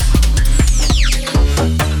buttons.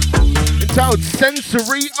 Entitled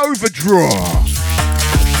Sensory Overdraw.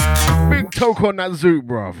 Big talk on that zoot,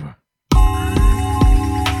 bruv.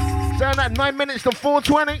 Sound at 9 minutes to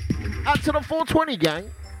 420. Out to the 420 gang.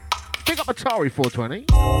 Pick up Atari 420.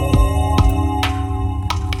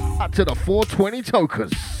 Out to the 420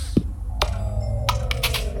 tokers.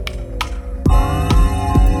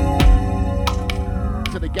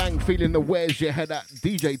 To the gang feeling the where's your head at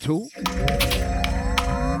DJ Tool.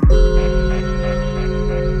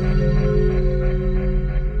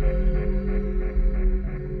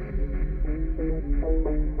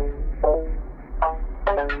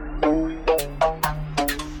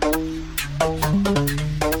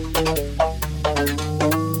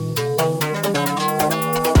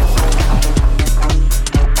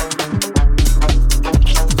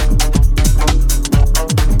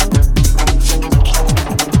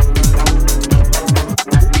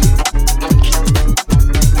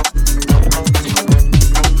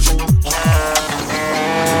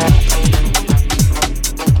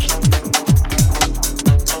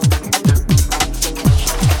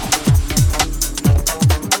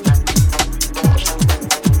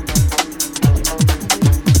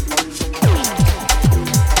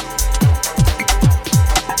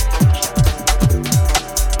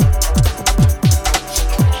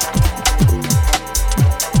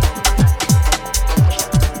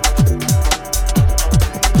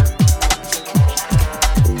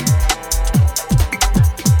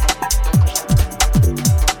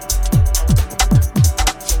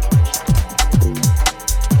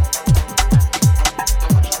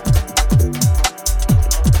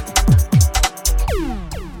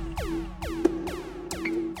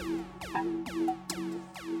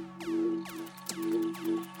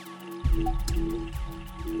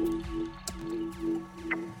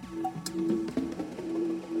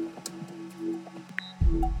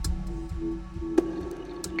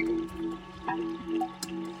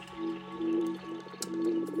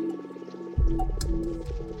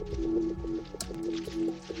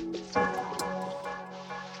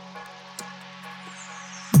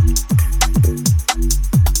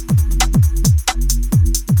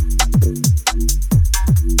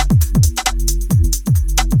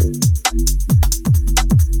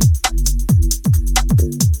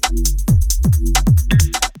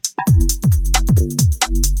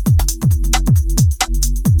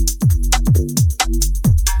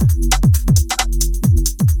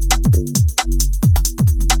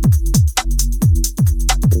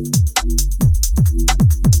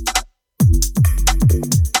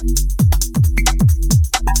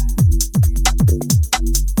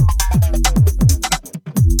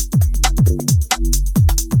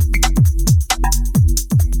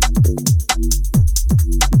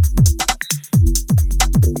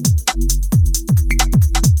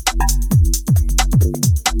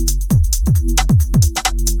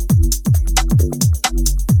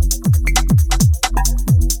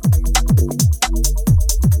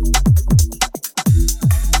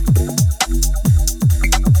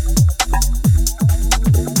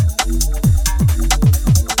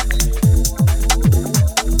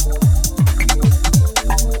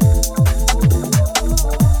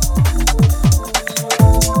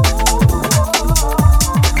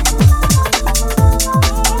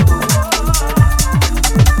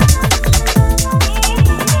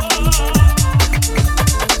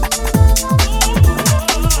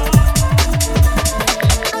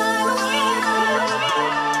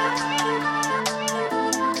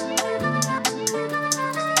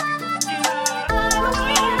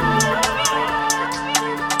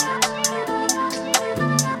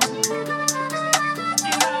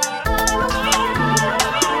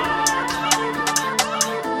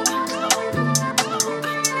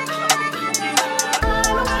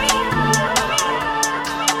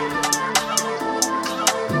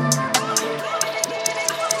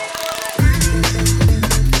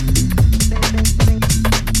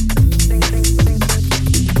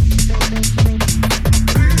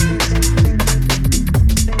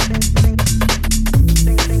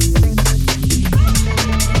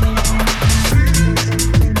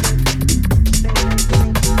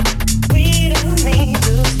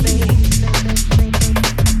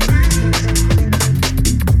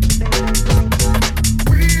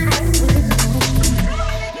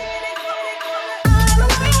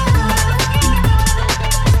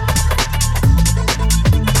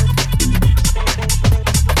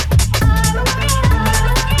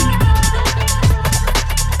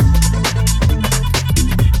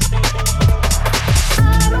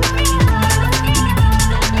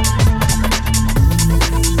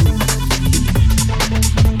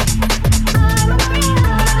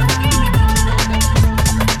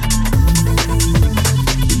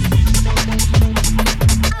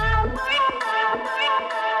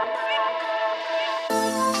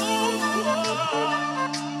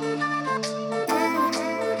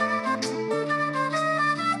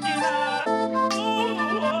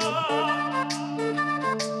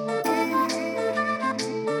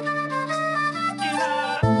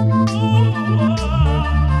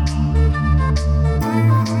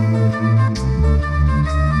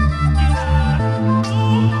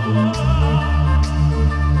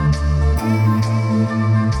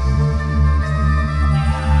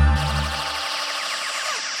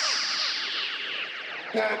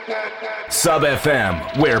 Sub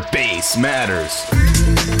FM, where bass matters.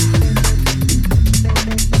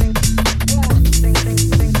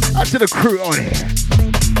 Out to the crew on here.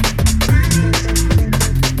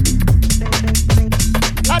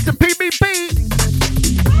 Out to PBB.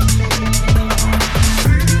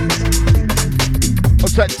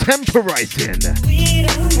 What's that temporizing?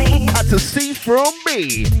 Out to C from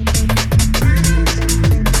me.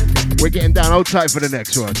 We're getting down. Hold tight for the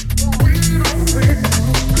next one.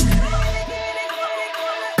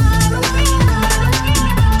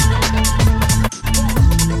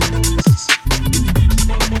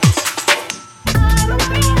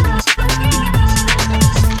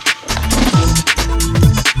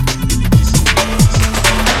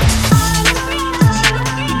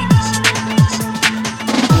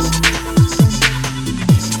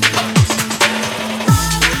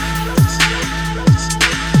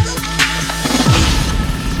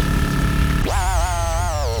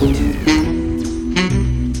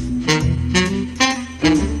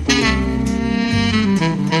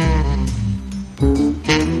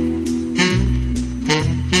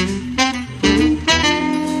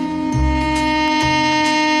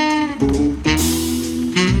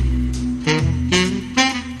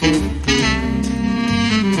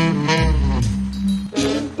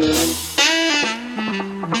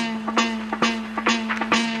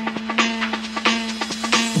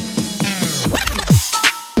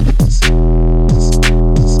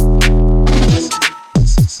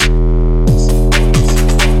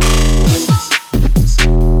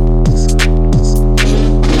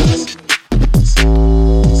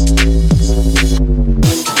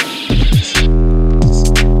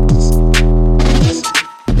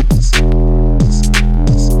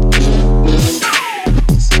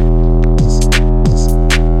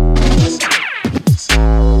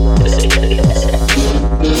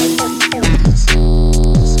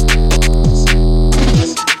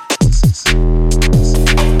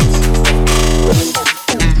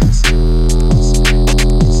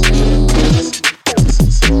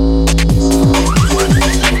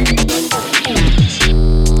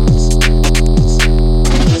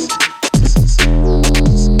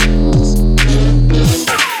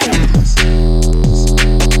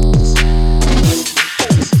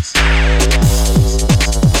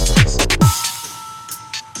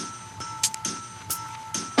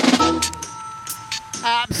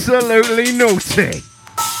 Absolutely naughty.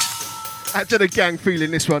 Out to the gang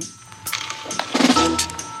feeling this one.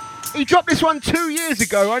 He dropped this one 2 years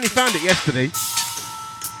ago. I only found it yesterday.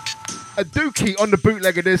 A dookie on the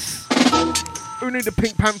bootleg of this. Who knew the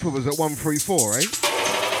Pink Panther was at 134, eh?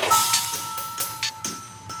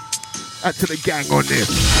 Out to the gang on this.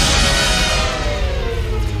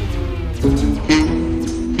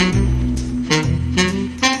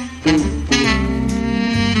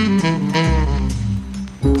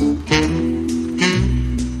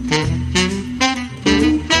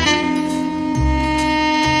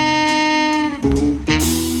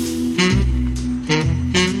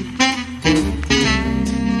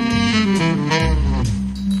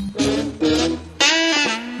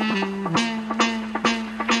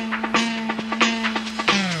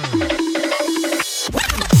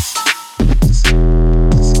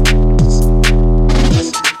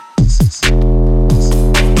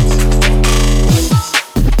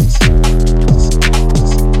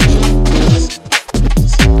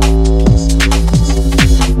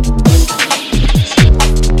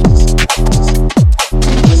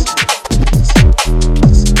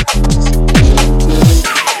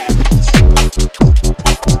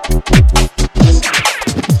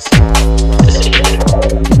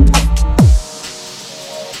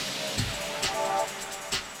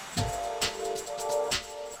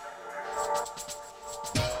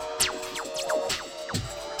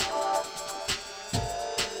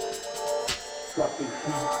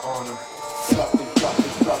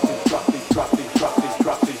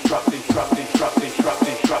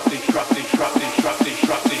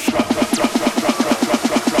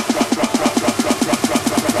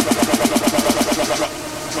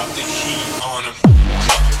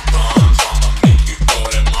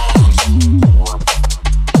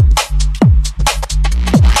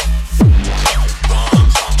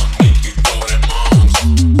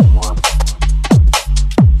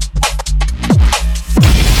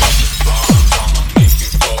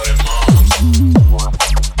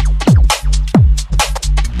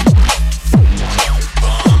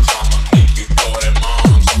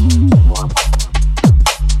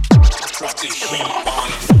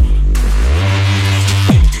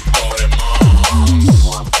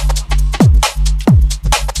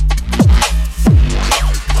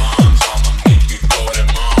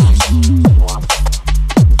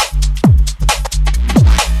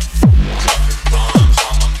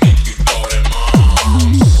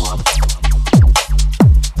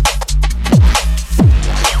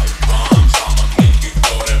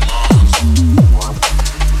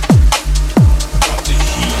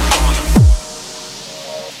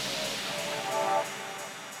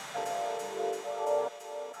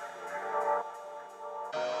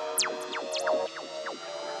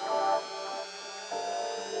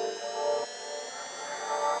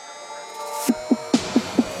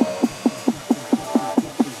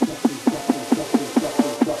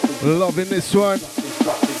 Loving this one.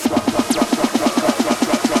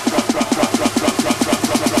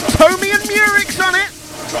 Tommy and Muric's on it.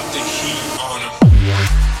 Drop the heat on 'em.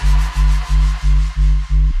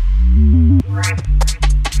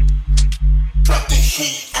 Drop the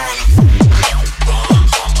heat on 'em.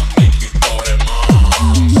 Bombs, I'ma make you throw them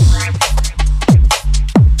arms.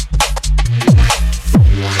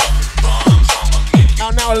 Bombs, I'ma make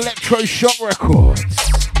you. Now Electroshock Records.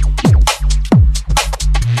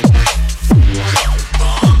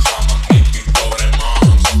 Bombs, I'ma make you throw them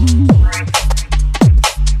arms.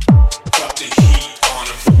 Drop the heat on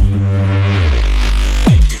 'em.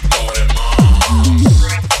 Make you throw them arms.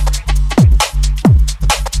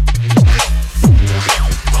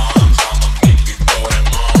 Bombs, I'ma make you throw them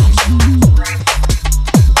arms.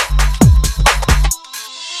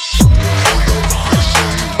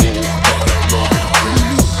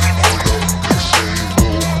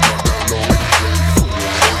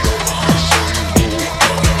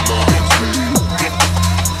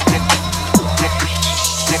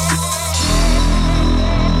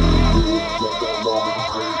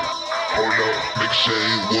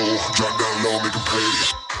 Drop down low, make 'em pay.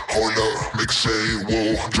 Hold up, make say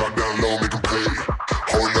whoa. Drop down low, make 'em pay.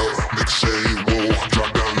 Hold up, make say whoa. Drop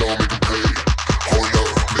down low, make 'em pay. Hold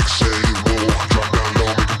up, make say whoa. Drop down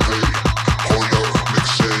low, make 'em pay. Hold up, make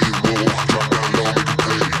say whoa. Drop down low, make 'em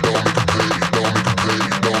pay. Low, make 'em pay. Low, make 'em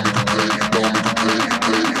pay. Low, make 'em pay. Low, make 'em pay. Don't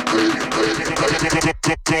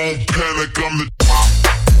panic, I'm the. Panic, I'm the.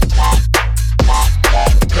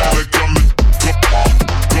 Panic, I'm the. Panic, I'm the. Panic, I'm the.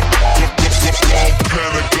 Panic, I'm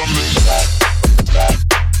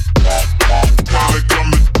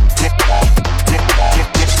the. Panic,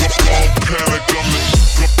 I'm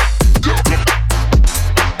the.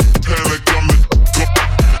 Panic, I'm the. Panic, I'm the.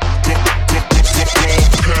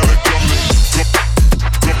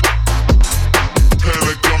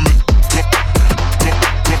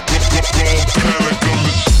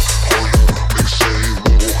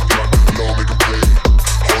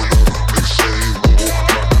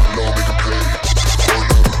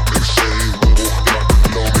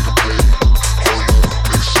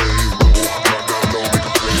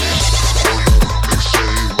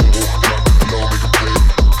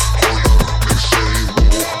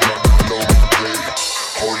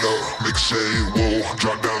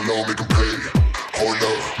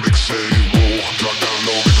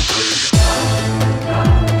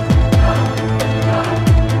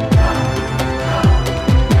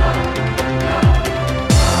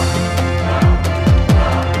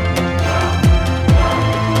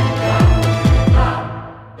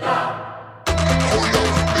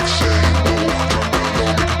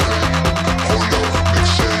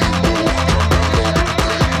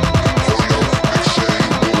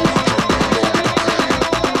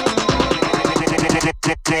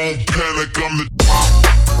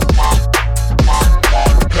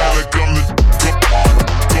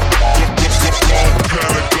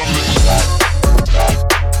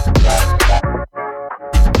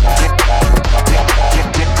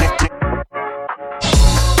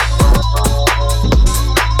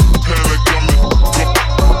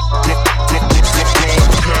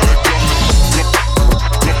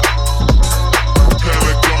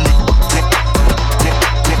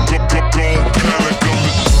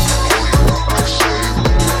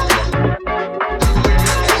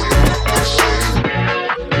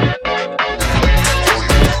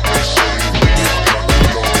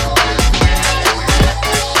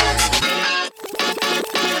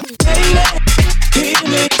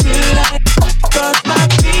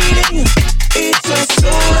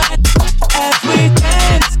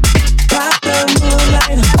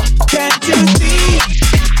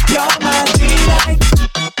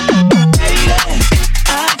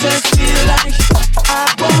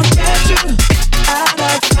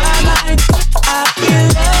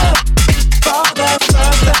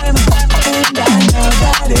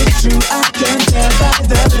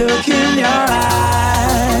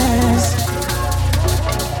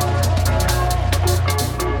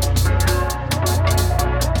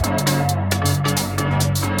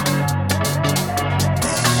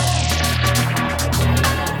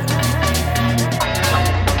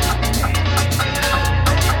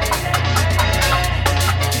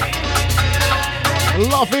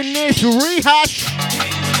 Loving this rehash.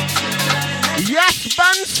 Yes,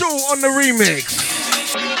 Bansal on the remix.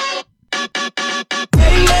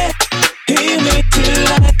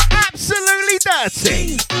 Absolutely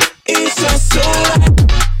dirty. It's just so right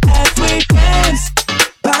as we dance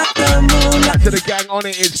by the moonlight. To the gang on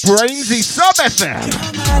it is BrainZ Sub FM.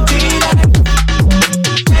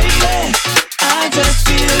 I just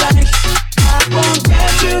feel like I won't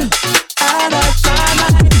get you out of my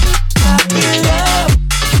mind. I feel love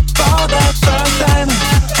for the first time,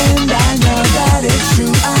 and I know that it's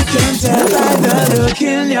true. I can tell by the look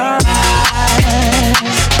in your eyes.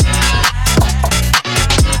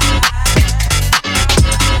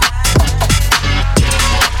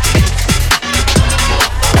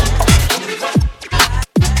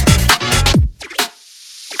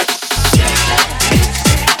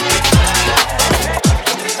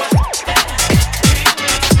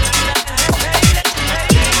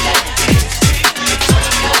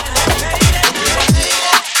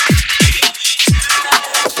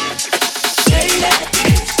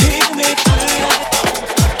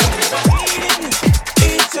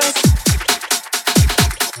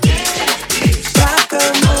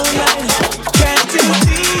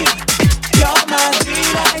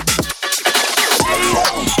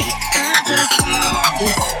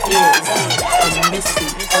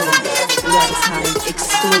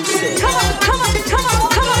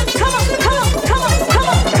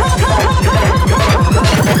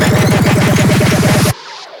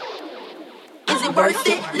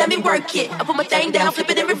 I put my thing down, flip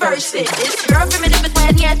it and reverse it. It's your primitive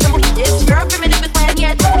plan yet. It's your primitive plan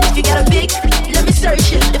yet. If you got a big, let me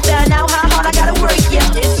search it. To find out how hard I gotta work, yeah.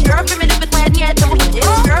 It's your primitive plan yet.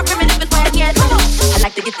 It's your primitive plan yet. I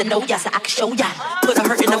like to get to know ya so I can show ya. Put a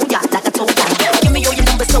hurtin' on ya like I told ya. Give me all your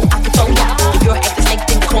numbers so I can phone ya. If you're acting snake,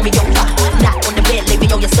 then call me over. Not on the bed, lay me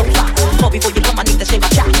on your sofa. Call before you come, I need to shave my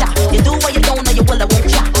cha-cha. You do what you don't, or you will, I won't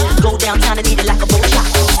ya. Go downtown and eat it like a boat shop.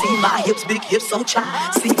 See my hips, big hips, so cha.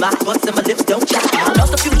 See my butts and my lips, don't cha.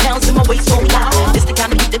 Lost a few pounds in my waist, so ya. This the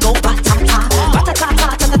kind of beat that go ba-ta-ta.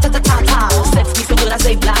 Ba-ta-ta-ta, ta-ta-ta-ta-ta. Sex me so good, I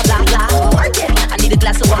say blah, blah, blah. Work it, I need a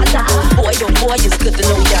glass of water. Boy, oh boy, it's good to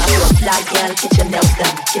know ya. You're a fly gal, get your nails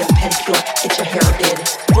done. Get a pedicure, get your hair did.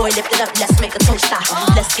 Boy, lift it up, let's make a toast.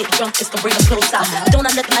 Let's get drunk, it's gonna bring us closer. Don't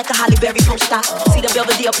I look like a Holly Berry poster? See the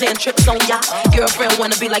Belvedere playing tricks on ya. Girlfriend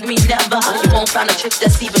wanna be like me, never. You won't find a chick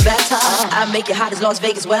that's even better. I make it hot as Las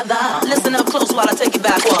Vegas weather. Listen up close while I take it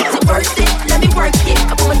backwards. Is it worth it? Let me work it.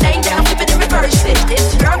 I put my thing down, flip it and reverse it.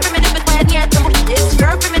 It's your primitive plan yet. It's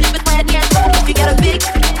your primitive plan yet. If you got a big,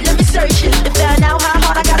 let me search it. To find out how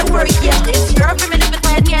hard I gotta work, yeah. It's your primitive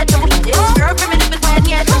plan yet. It's your primitive plan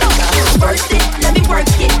yet. It's worth it. Let me work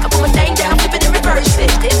it. I put my thing down, flip it and reverse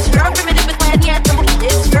it. It's your primitive plan yet.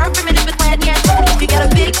 It's your primitive plan yet. If you got a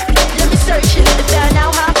big, let me search it. To find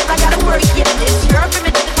out how I gotta work, yeah. It's your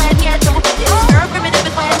primitive plan yet. It's your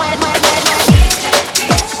primitive plan.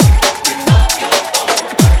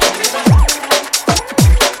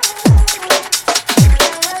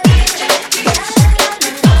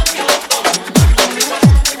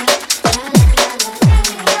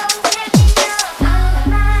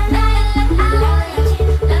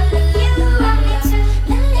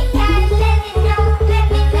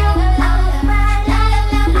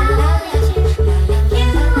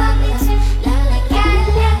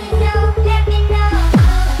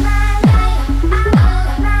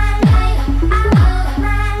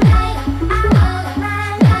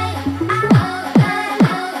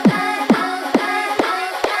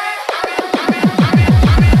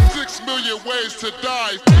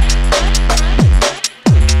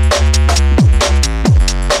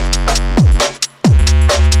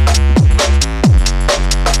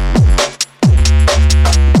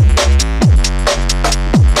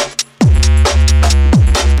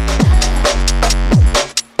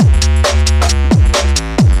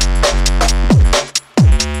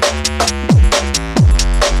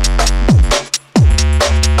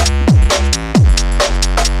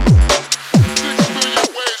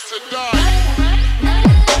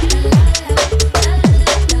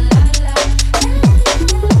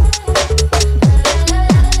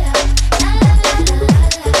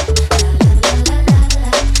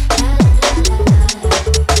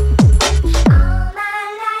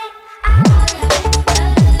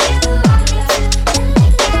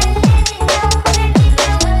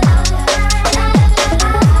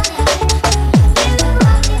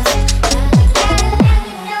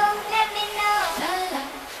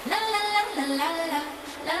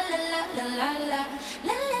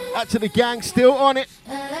 Out to the gang, still on it.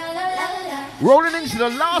 Rolling into the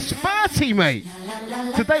last 30, mate.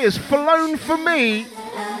 Today has flown for me.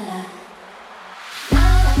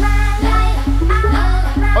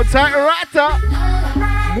 Otairata.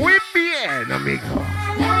 Muy bien, amigo.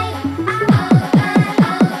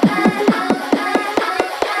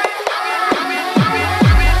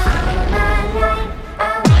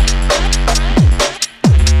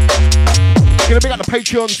 Gonna pick up the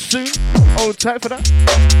Patreon soon. Hold tight for that.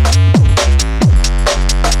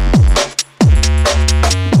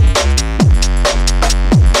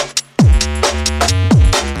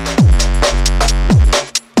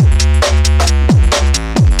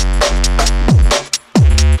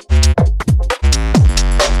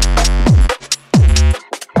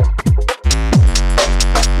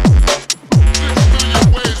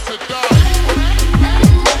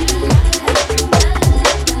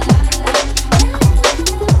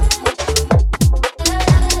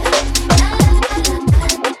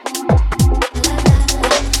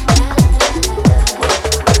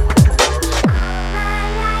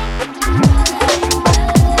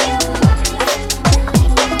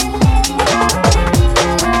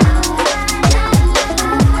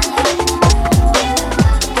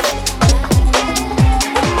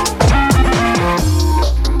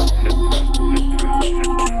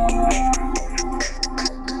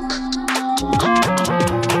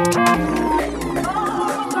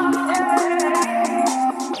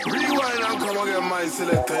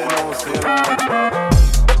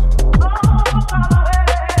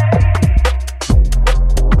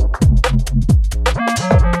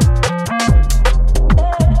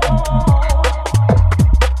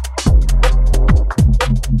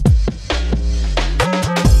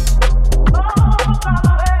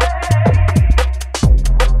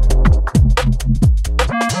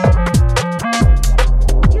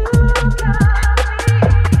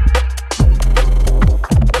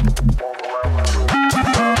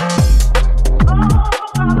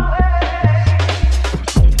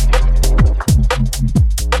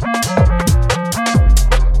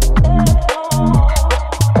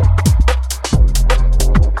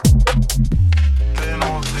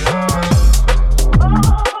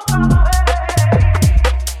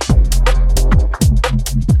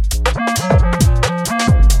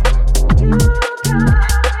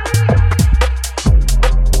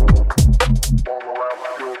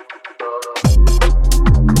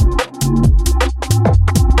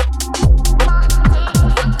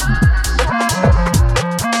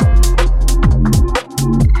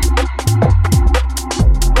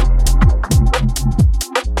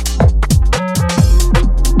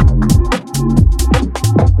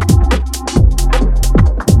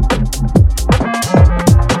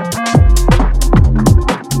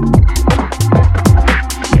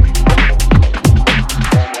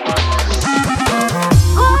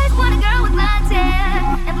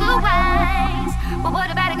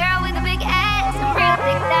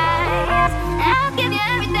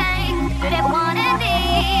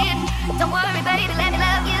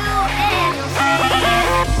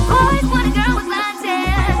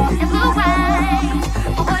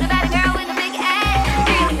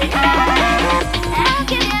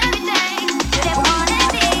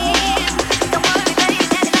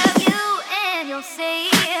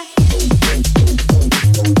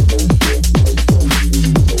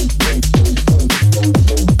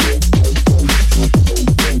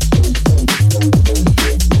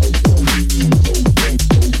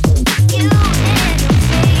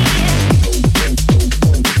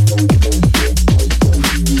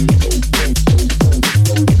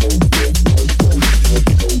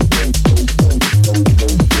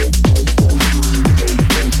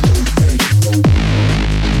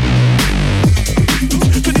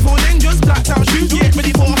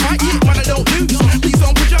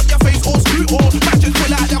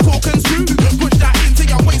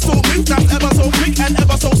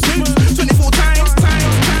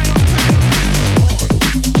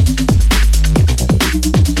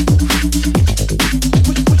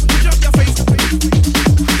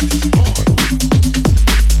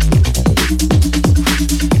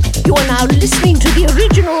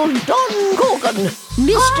 original Don Gorgon,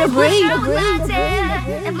 Mr. Brain.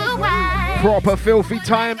 Proper filthy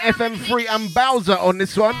time, FM3 and Bowser on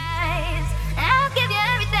this one.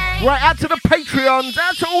 Right, out to the Patreons,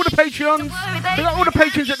 out to all the Patreons. We got all the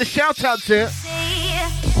patrons at the shout-outs here.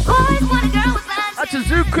 Out to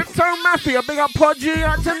Zoo Crypto Mafia, big up Podgy,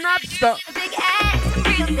 out to Napster.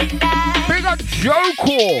 Big up Joe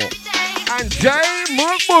Core and Jay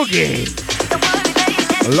McBoogie.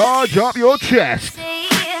 Large up your chest.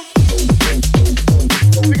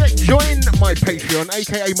 Join my Patreon,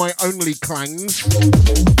 aka my Only Clangs.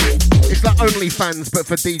 It's like OnlyFans, but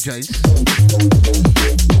for DJs.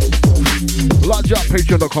 Large up,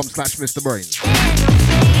 patreon.com/MrBrainZ.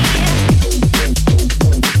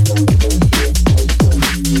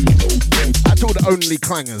 That's all the Only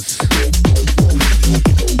Clangers.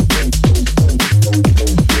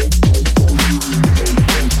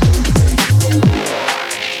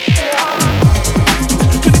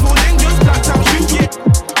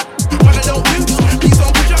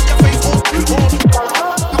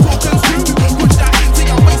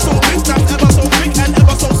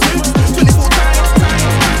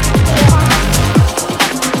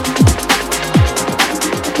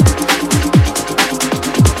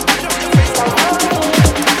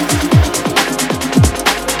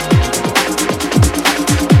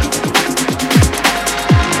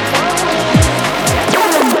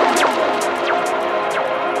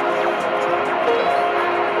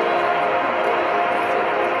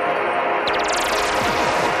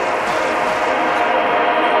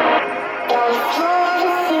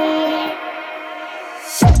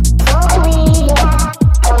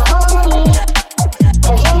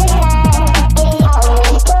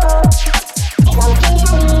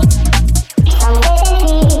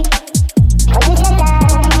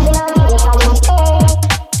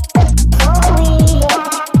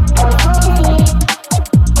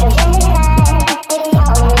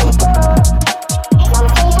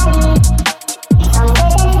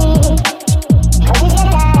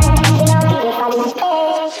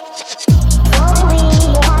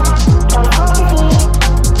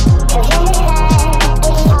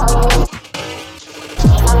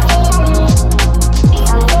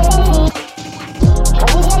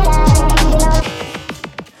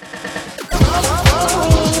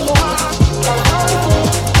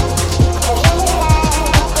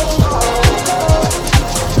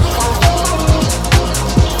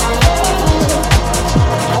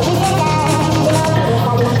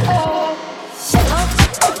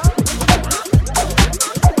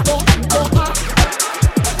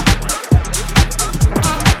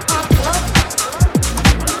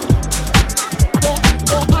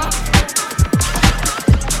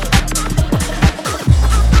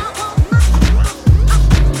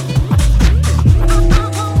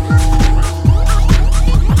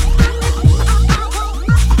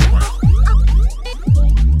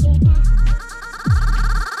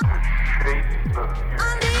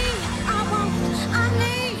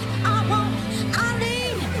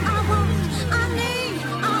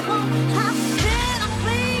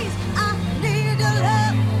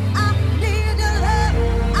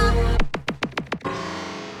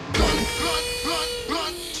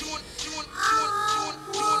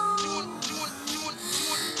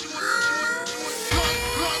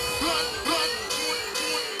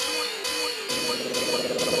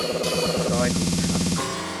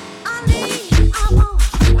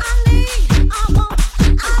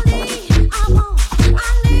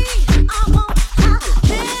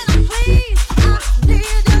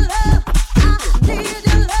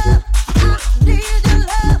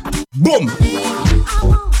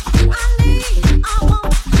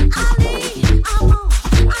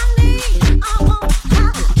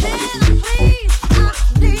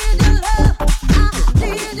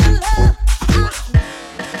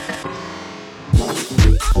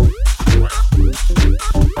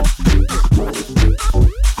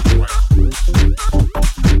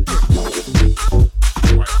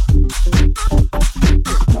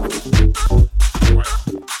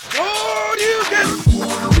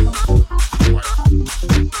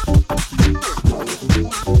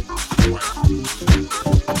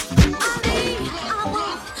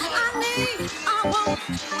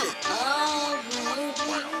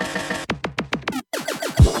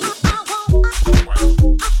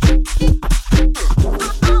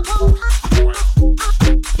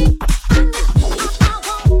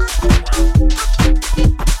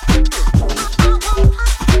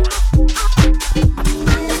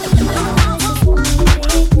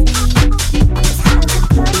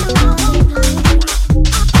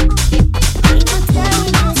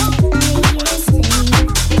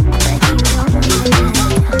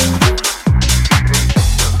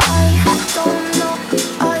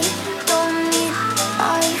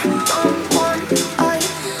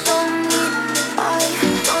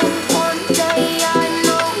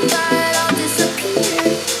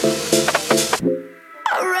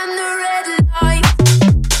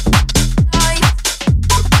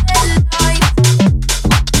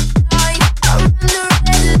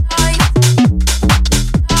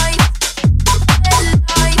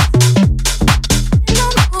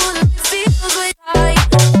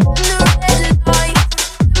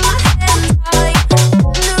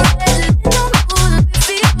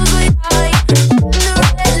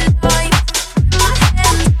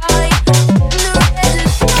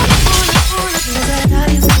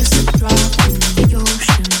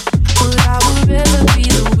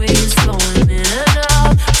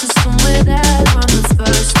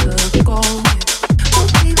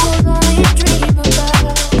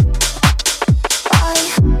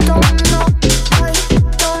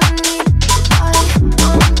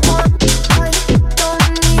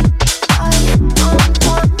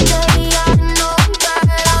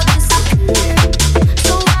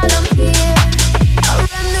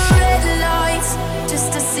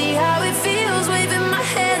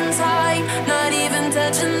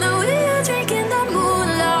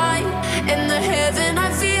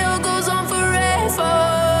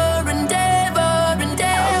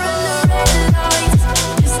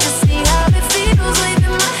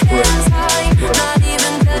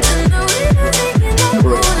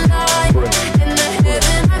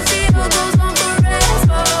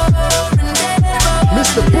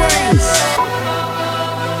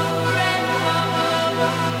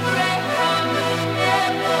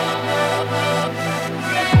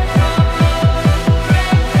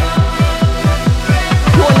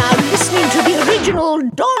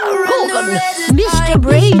 Golden, Mr.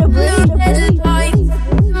 Brain.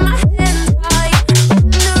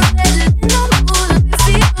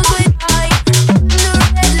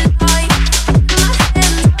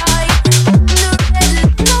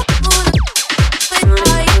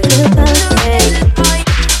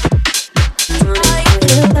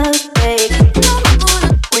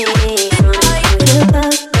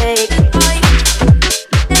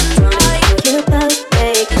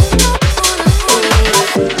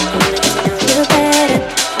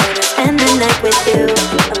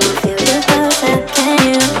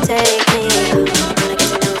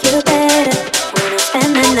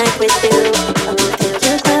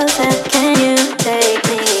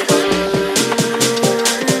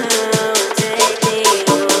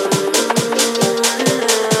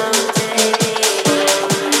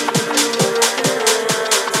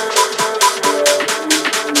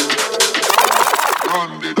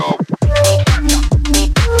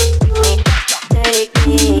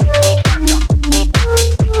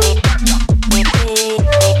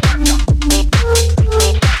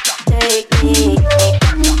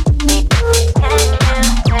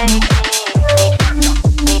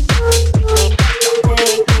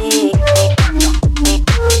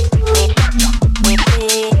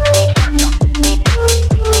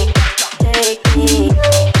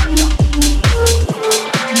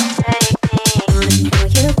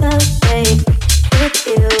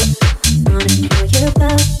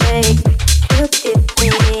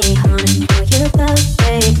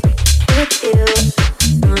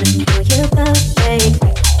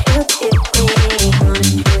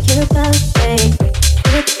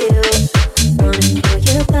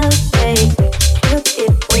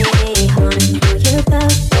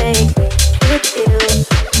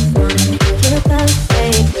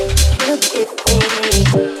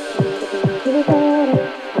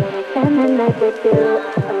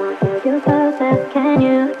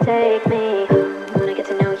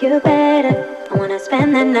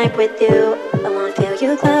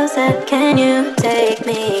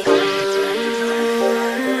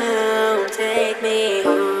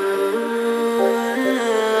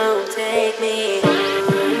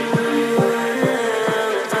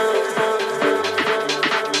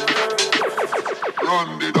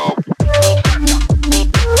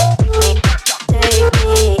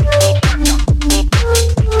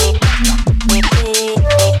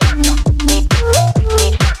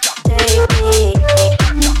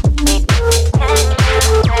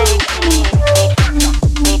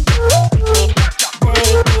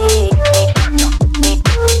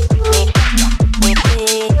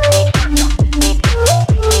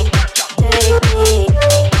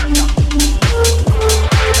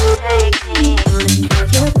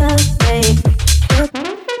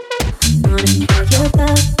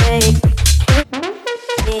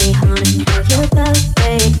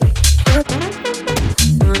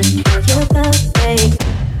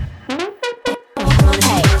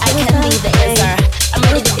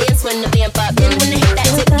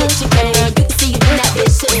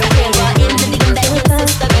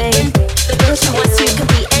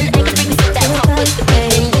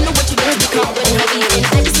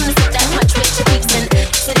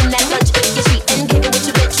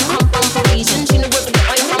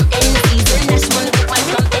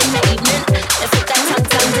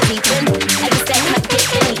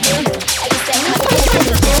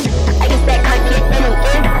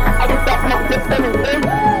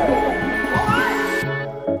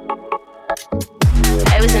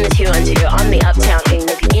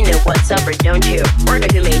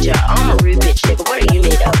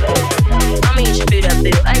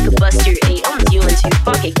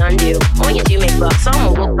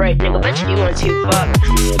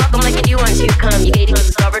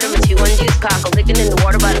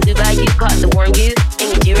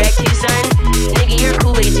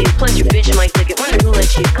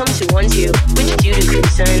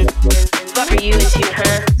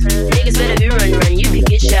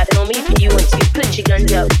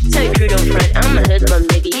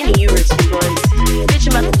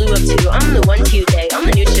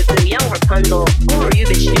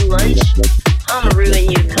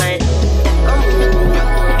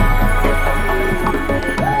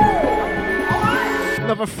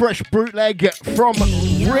 From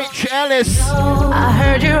Rich Ellis. I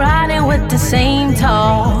heard you riding with the same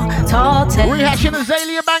tall rehashing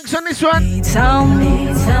Azalea Banks on this one. Tell me,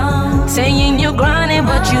 saying you're grinding,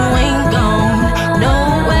 but you ain't gone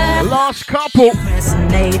nowhere. Last couple.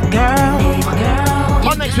 Girl.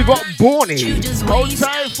 On next we got Borny. Hold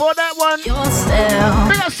tight for that one. Big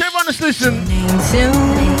up to everyone that's listening.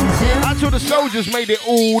 Until the soldiers made it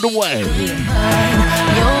all the way.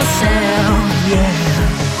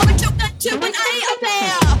 What you got to when I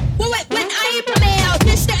appear? When I prepare,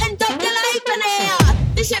 this the end of your life and air.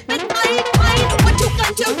 This shit been mine. What you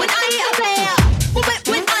got to when I appear?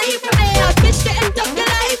 When I prepare, this the end of your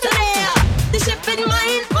life and air. This shit been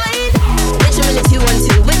mine. Bitch, I'm in the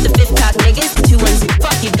 212 with the fifth cock niggas. 212,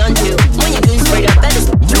 fuck you done to. When you do straight up, better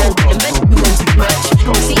and bet you doing too much.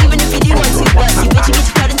 See, even if you do want to, but see, bitch, you get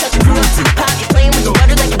your cut and touch your food too. Pop, you playing with your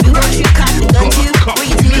butter like you do on shoot cock the gun to. Where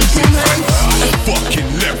you do too much. Fucking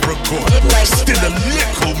leprechaun, still a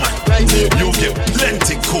little man. You'll get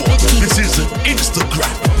plenty caught. This isn't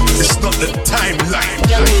Instagram, it's not the timeline.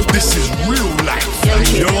 This is real life.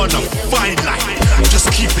 You're on a fine line.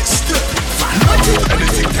 Just keep it still.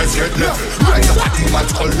 Anything can get level. Right now, what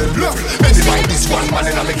man's call them level. Anybody this one man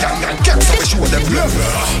in a me gang and gangs how we show them level.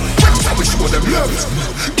 Gangs how we show them levels.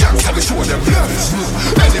 Gangs how we show them levels.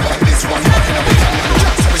 Anybody this one man in a me gang and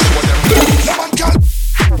gangs how we show them levels. No man can.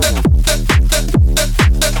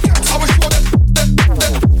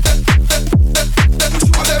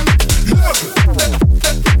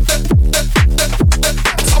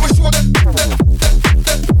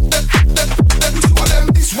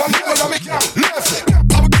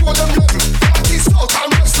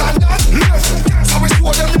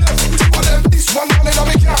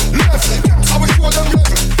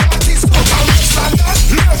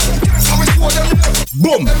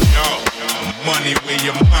 Boom! Yo, money where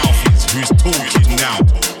your mouth is. Who's talking now?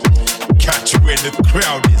 Catch you where the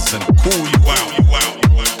crowd is and cool you out.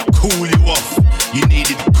 Cool you off. You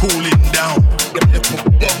needed cooling down.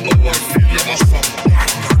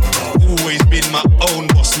 Always been my own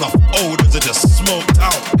boss, enough odors are just smoked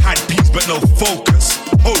out. Had peace but no focus.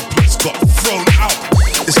 Hopeless got thrown out.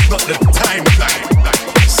 It's not the timeline.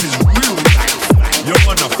 This is real life. You're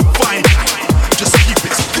on a fine line. Just keep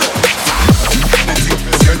it still.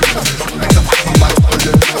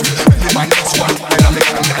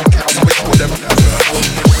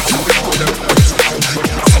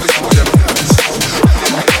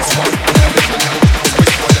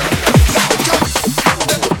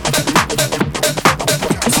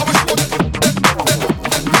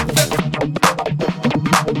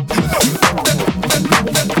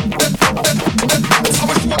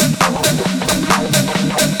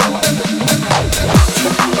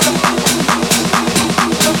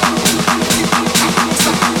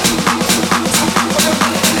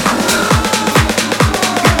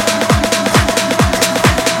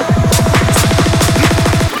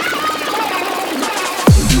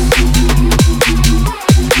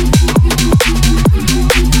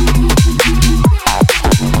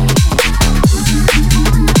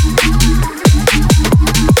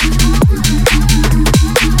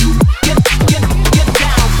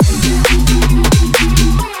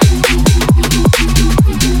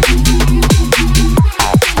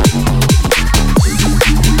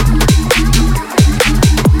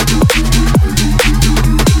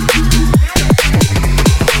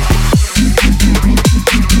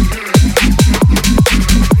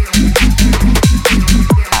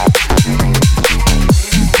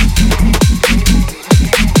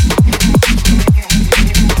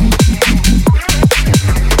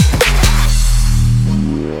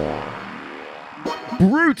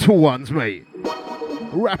 Brutal ones, mate.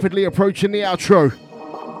 Rapidly approaching the outro.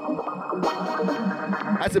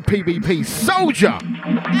 That's a PvP soldier.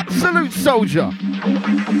 Absolute soldier.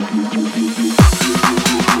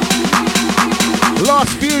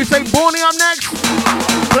 Last few, say Borny up next.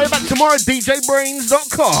 Playback tomorrow,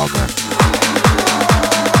 djbrainz.com.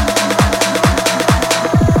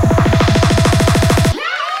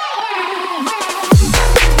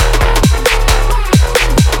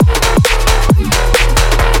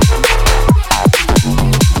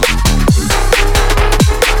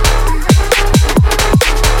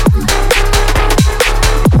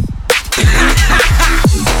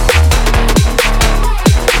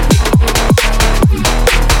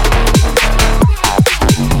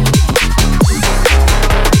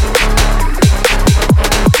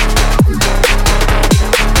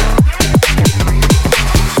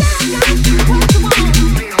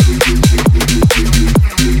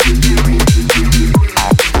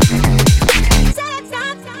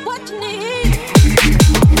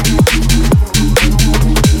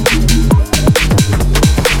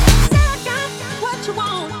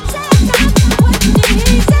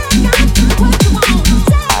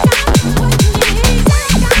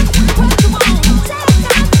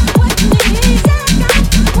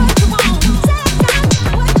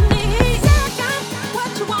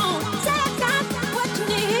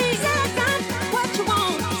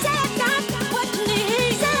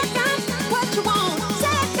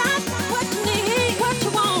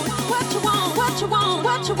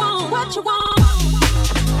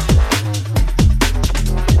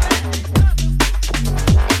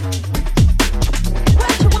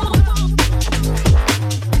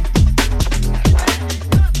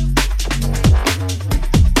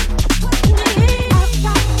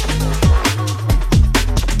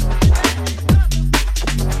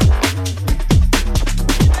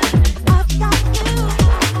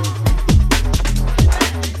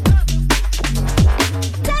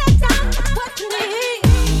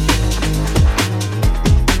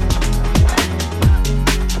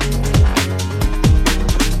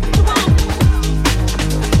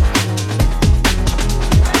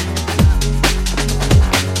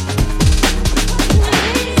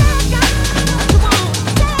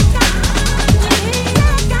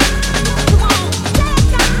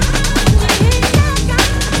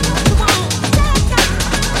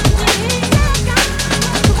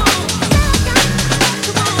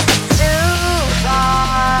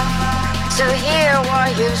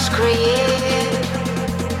 scream.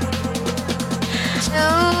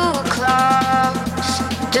 Too close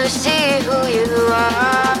to see who you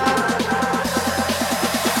are.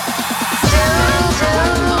 Too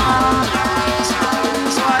close,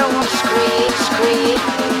 so I don't wanna scream.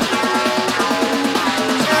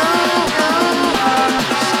 Too close,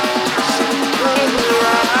 who you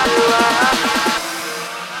are.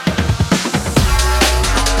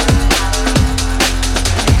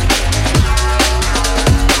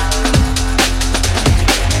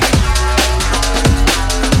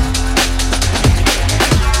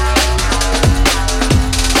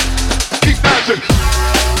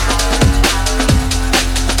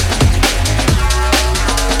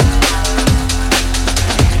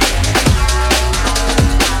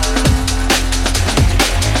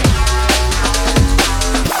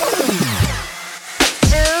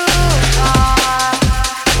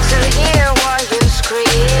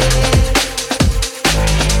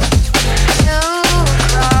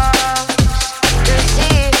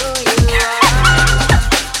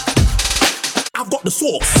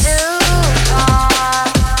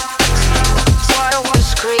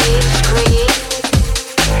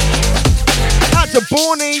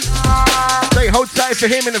 To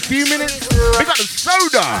him in a few minutes. We got the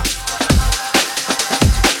soda.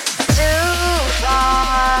 Too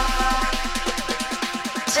far,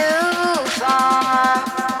 too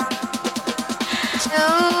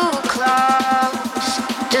close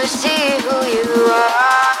to see who you are.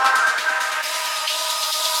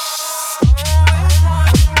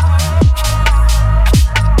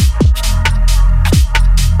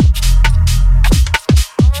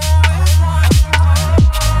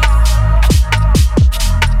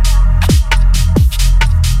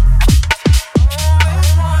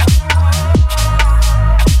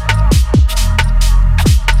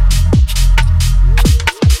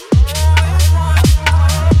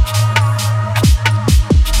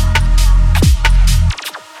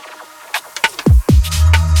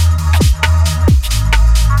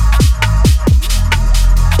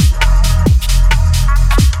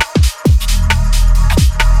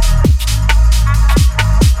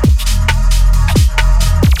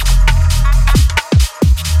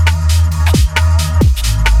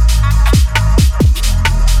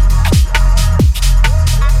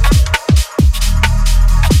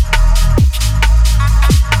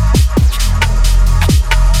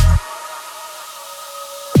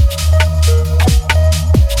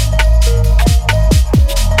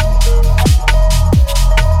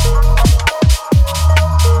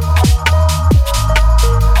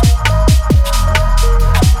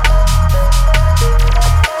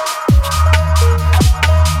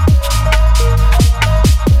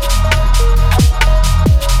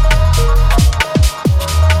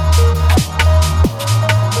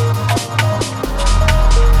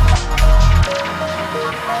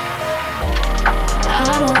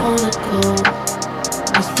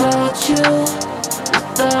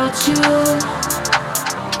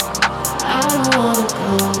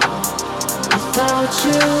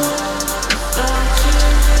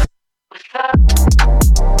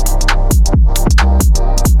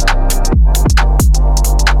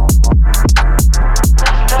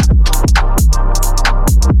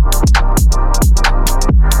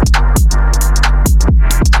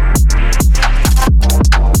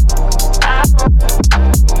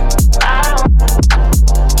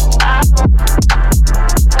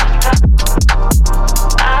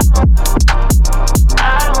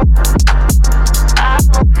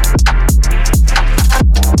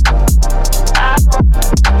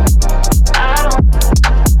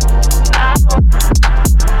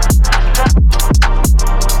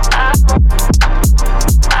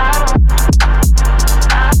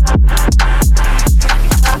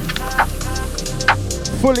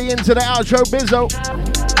 Into the outro, Bizzo.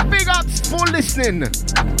 Big ups for listening.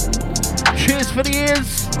 Cheers for the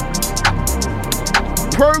ears.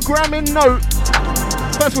 Programming note.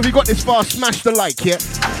 First of all, if you got this far, smash the like, yeah?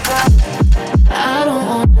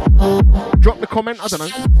 Drop the comment, I don't know.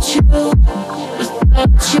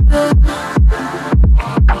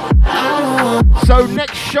 So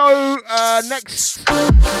next show, next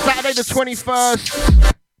Saturday the 21st.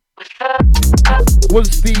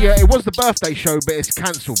 It was the birthday show, but it's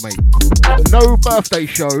cancelled, mate. No birthday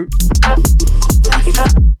show.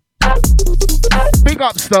 Big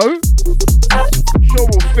ups though. Sure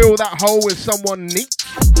we'll fill that hole with someone neat.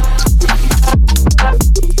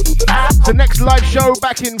 The next live show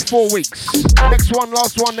back in 4 weeks. Next one,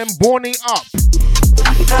 last one, then Borny up.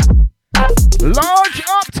 Large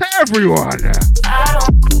up to everyone.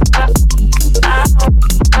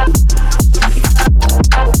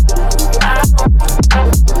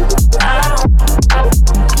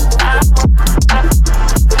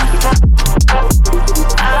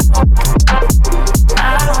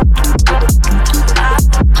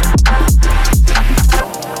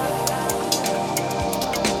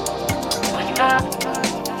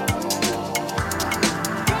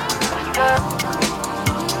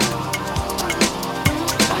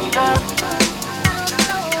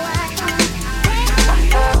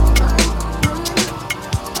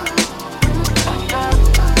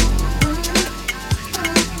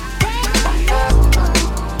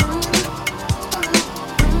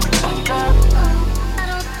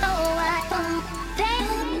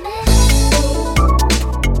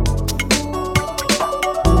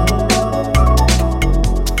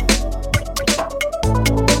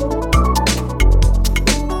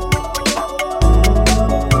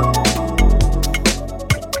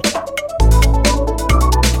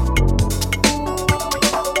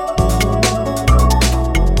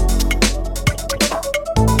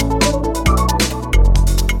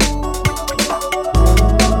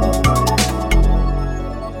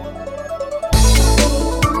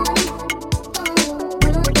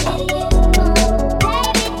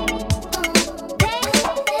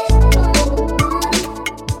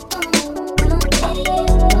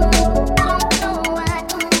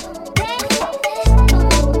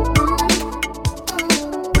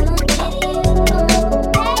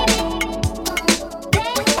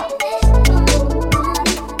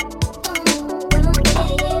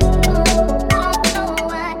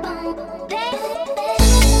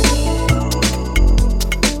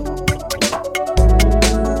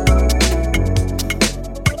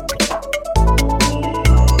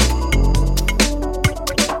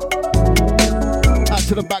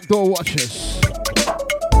 to the backdoor watchers.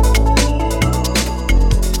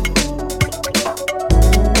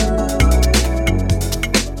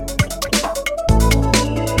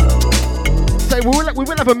 Say we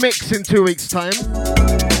will have a mix in 2 weeks' time.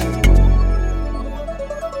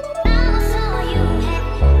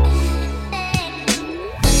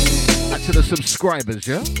 That's to the subscribers,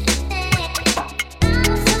 yeah?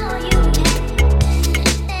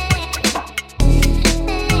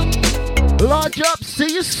 Large up,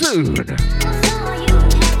 see you soon.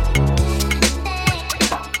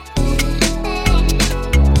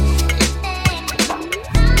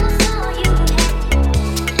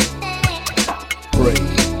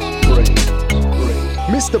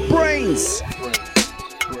 Mr. BrainZ.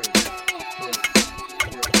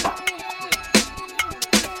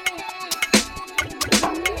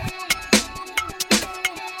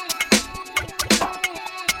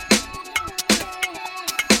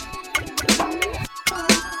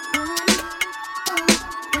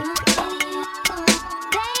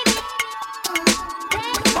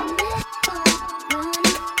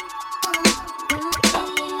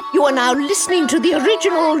 You are now listening to the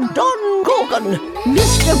original Don Gorgon,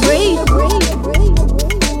 Mr. Brain.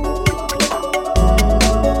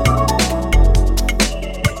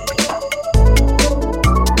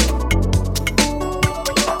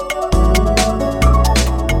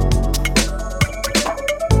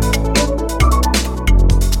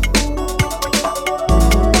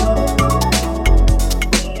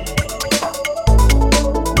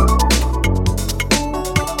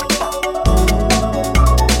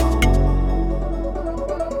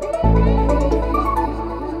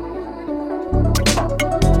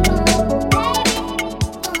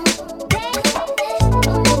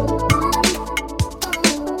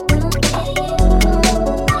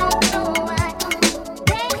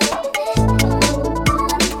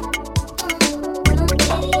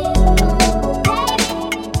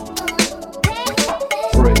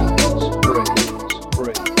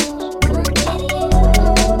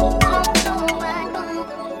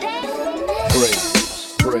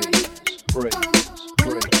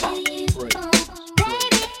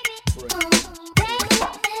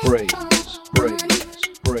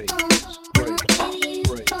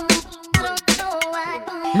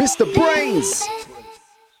 Mr. BrainZ.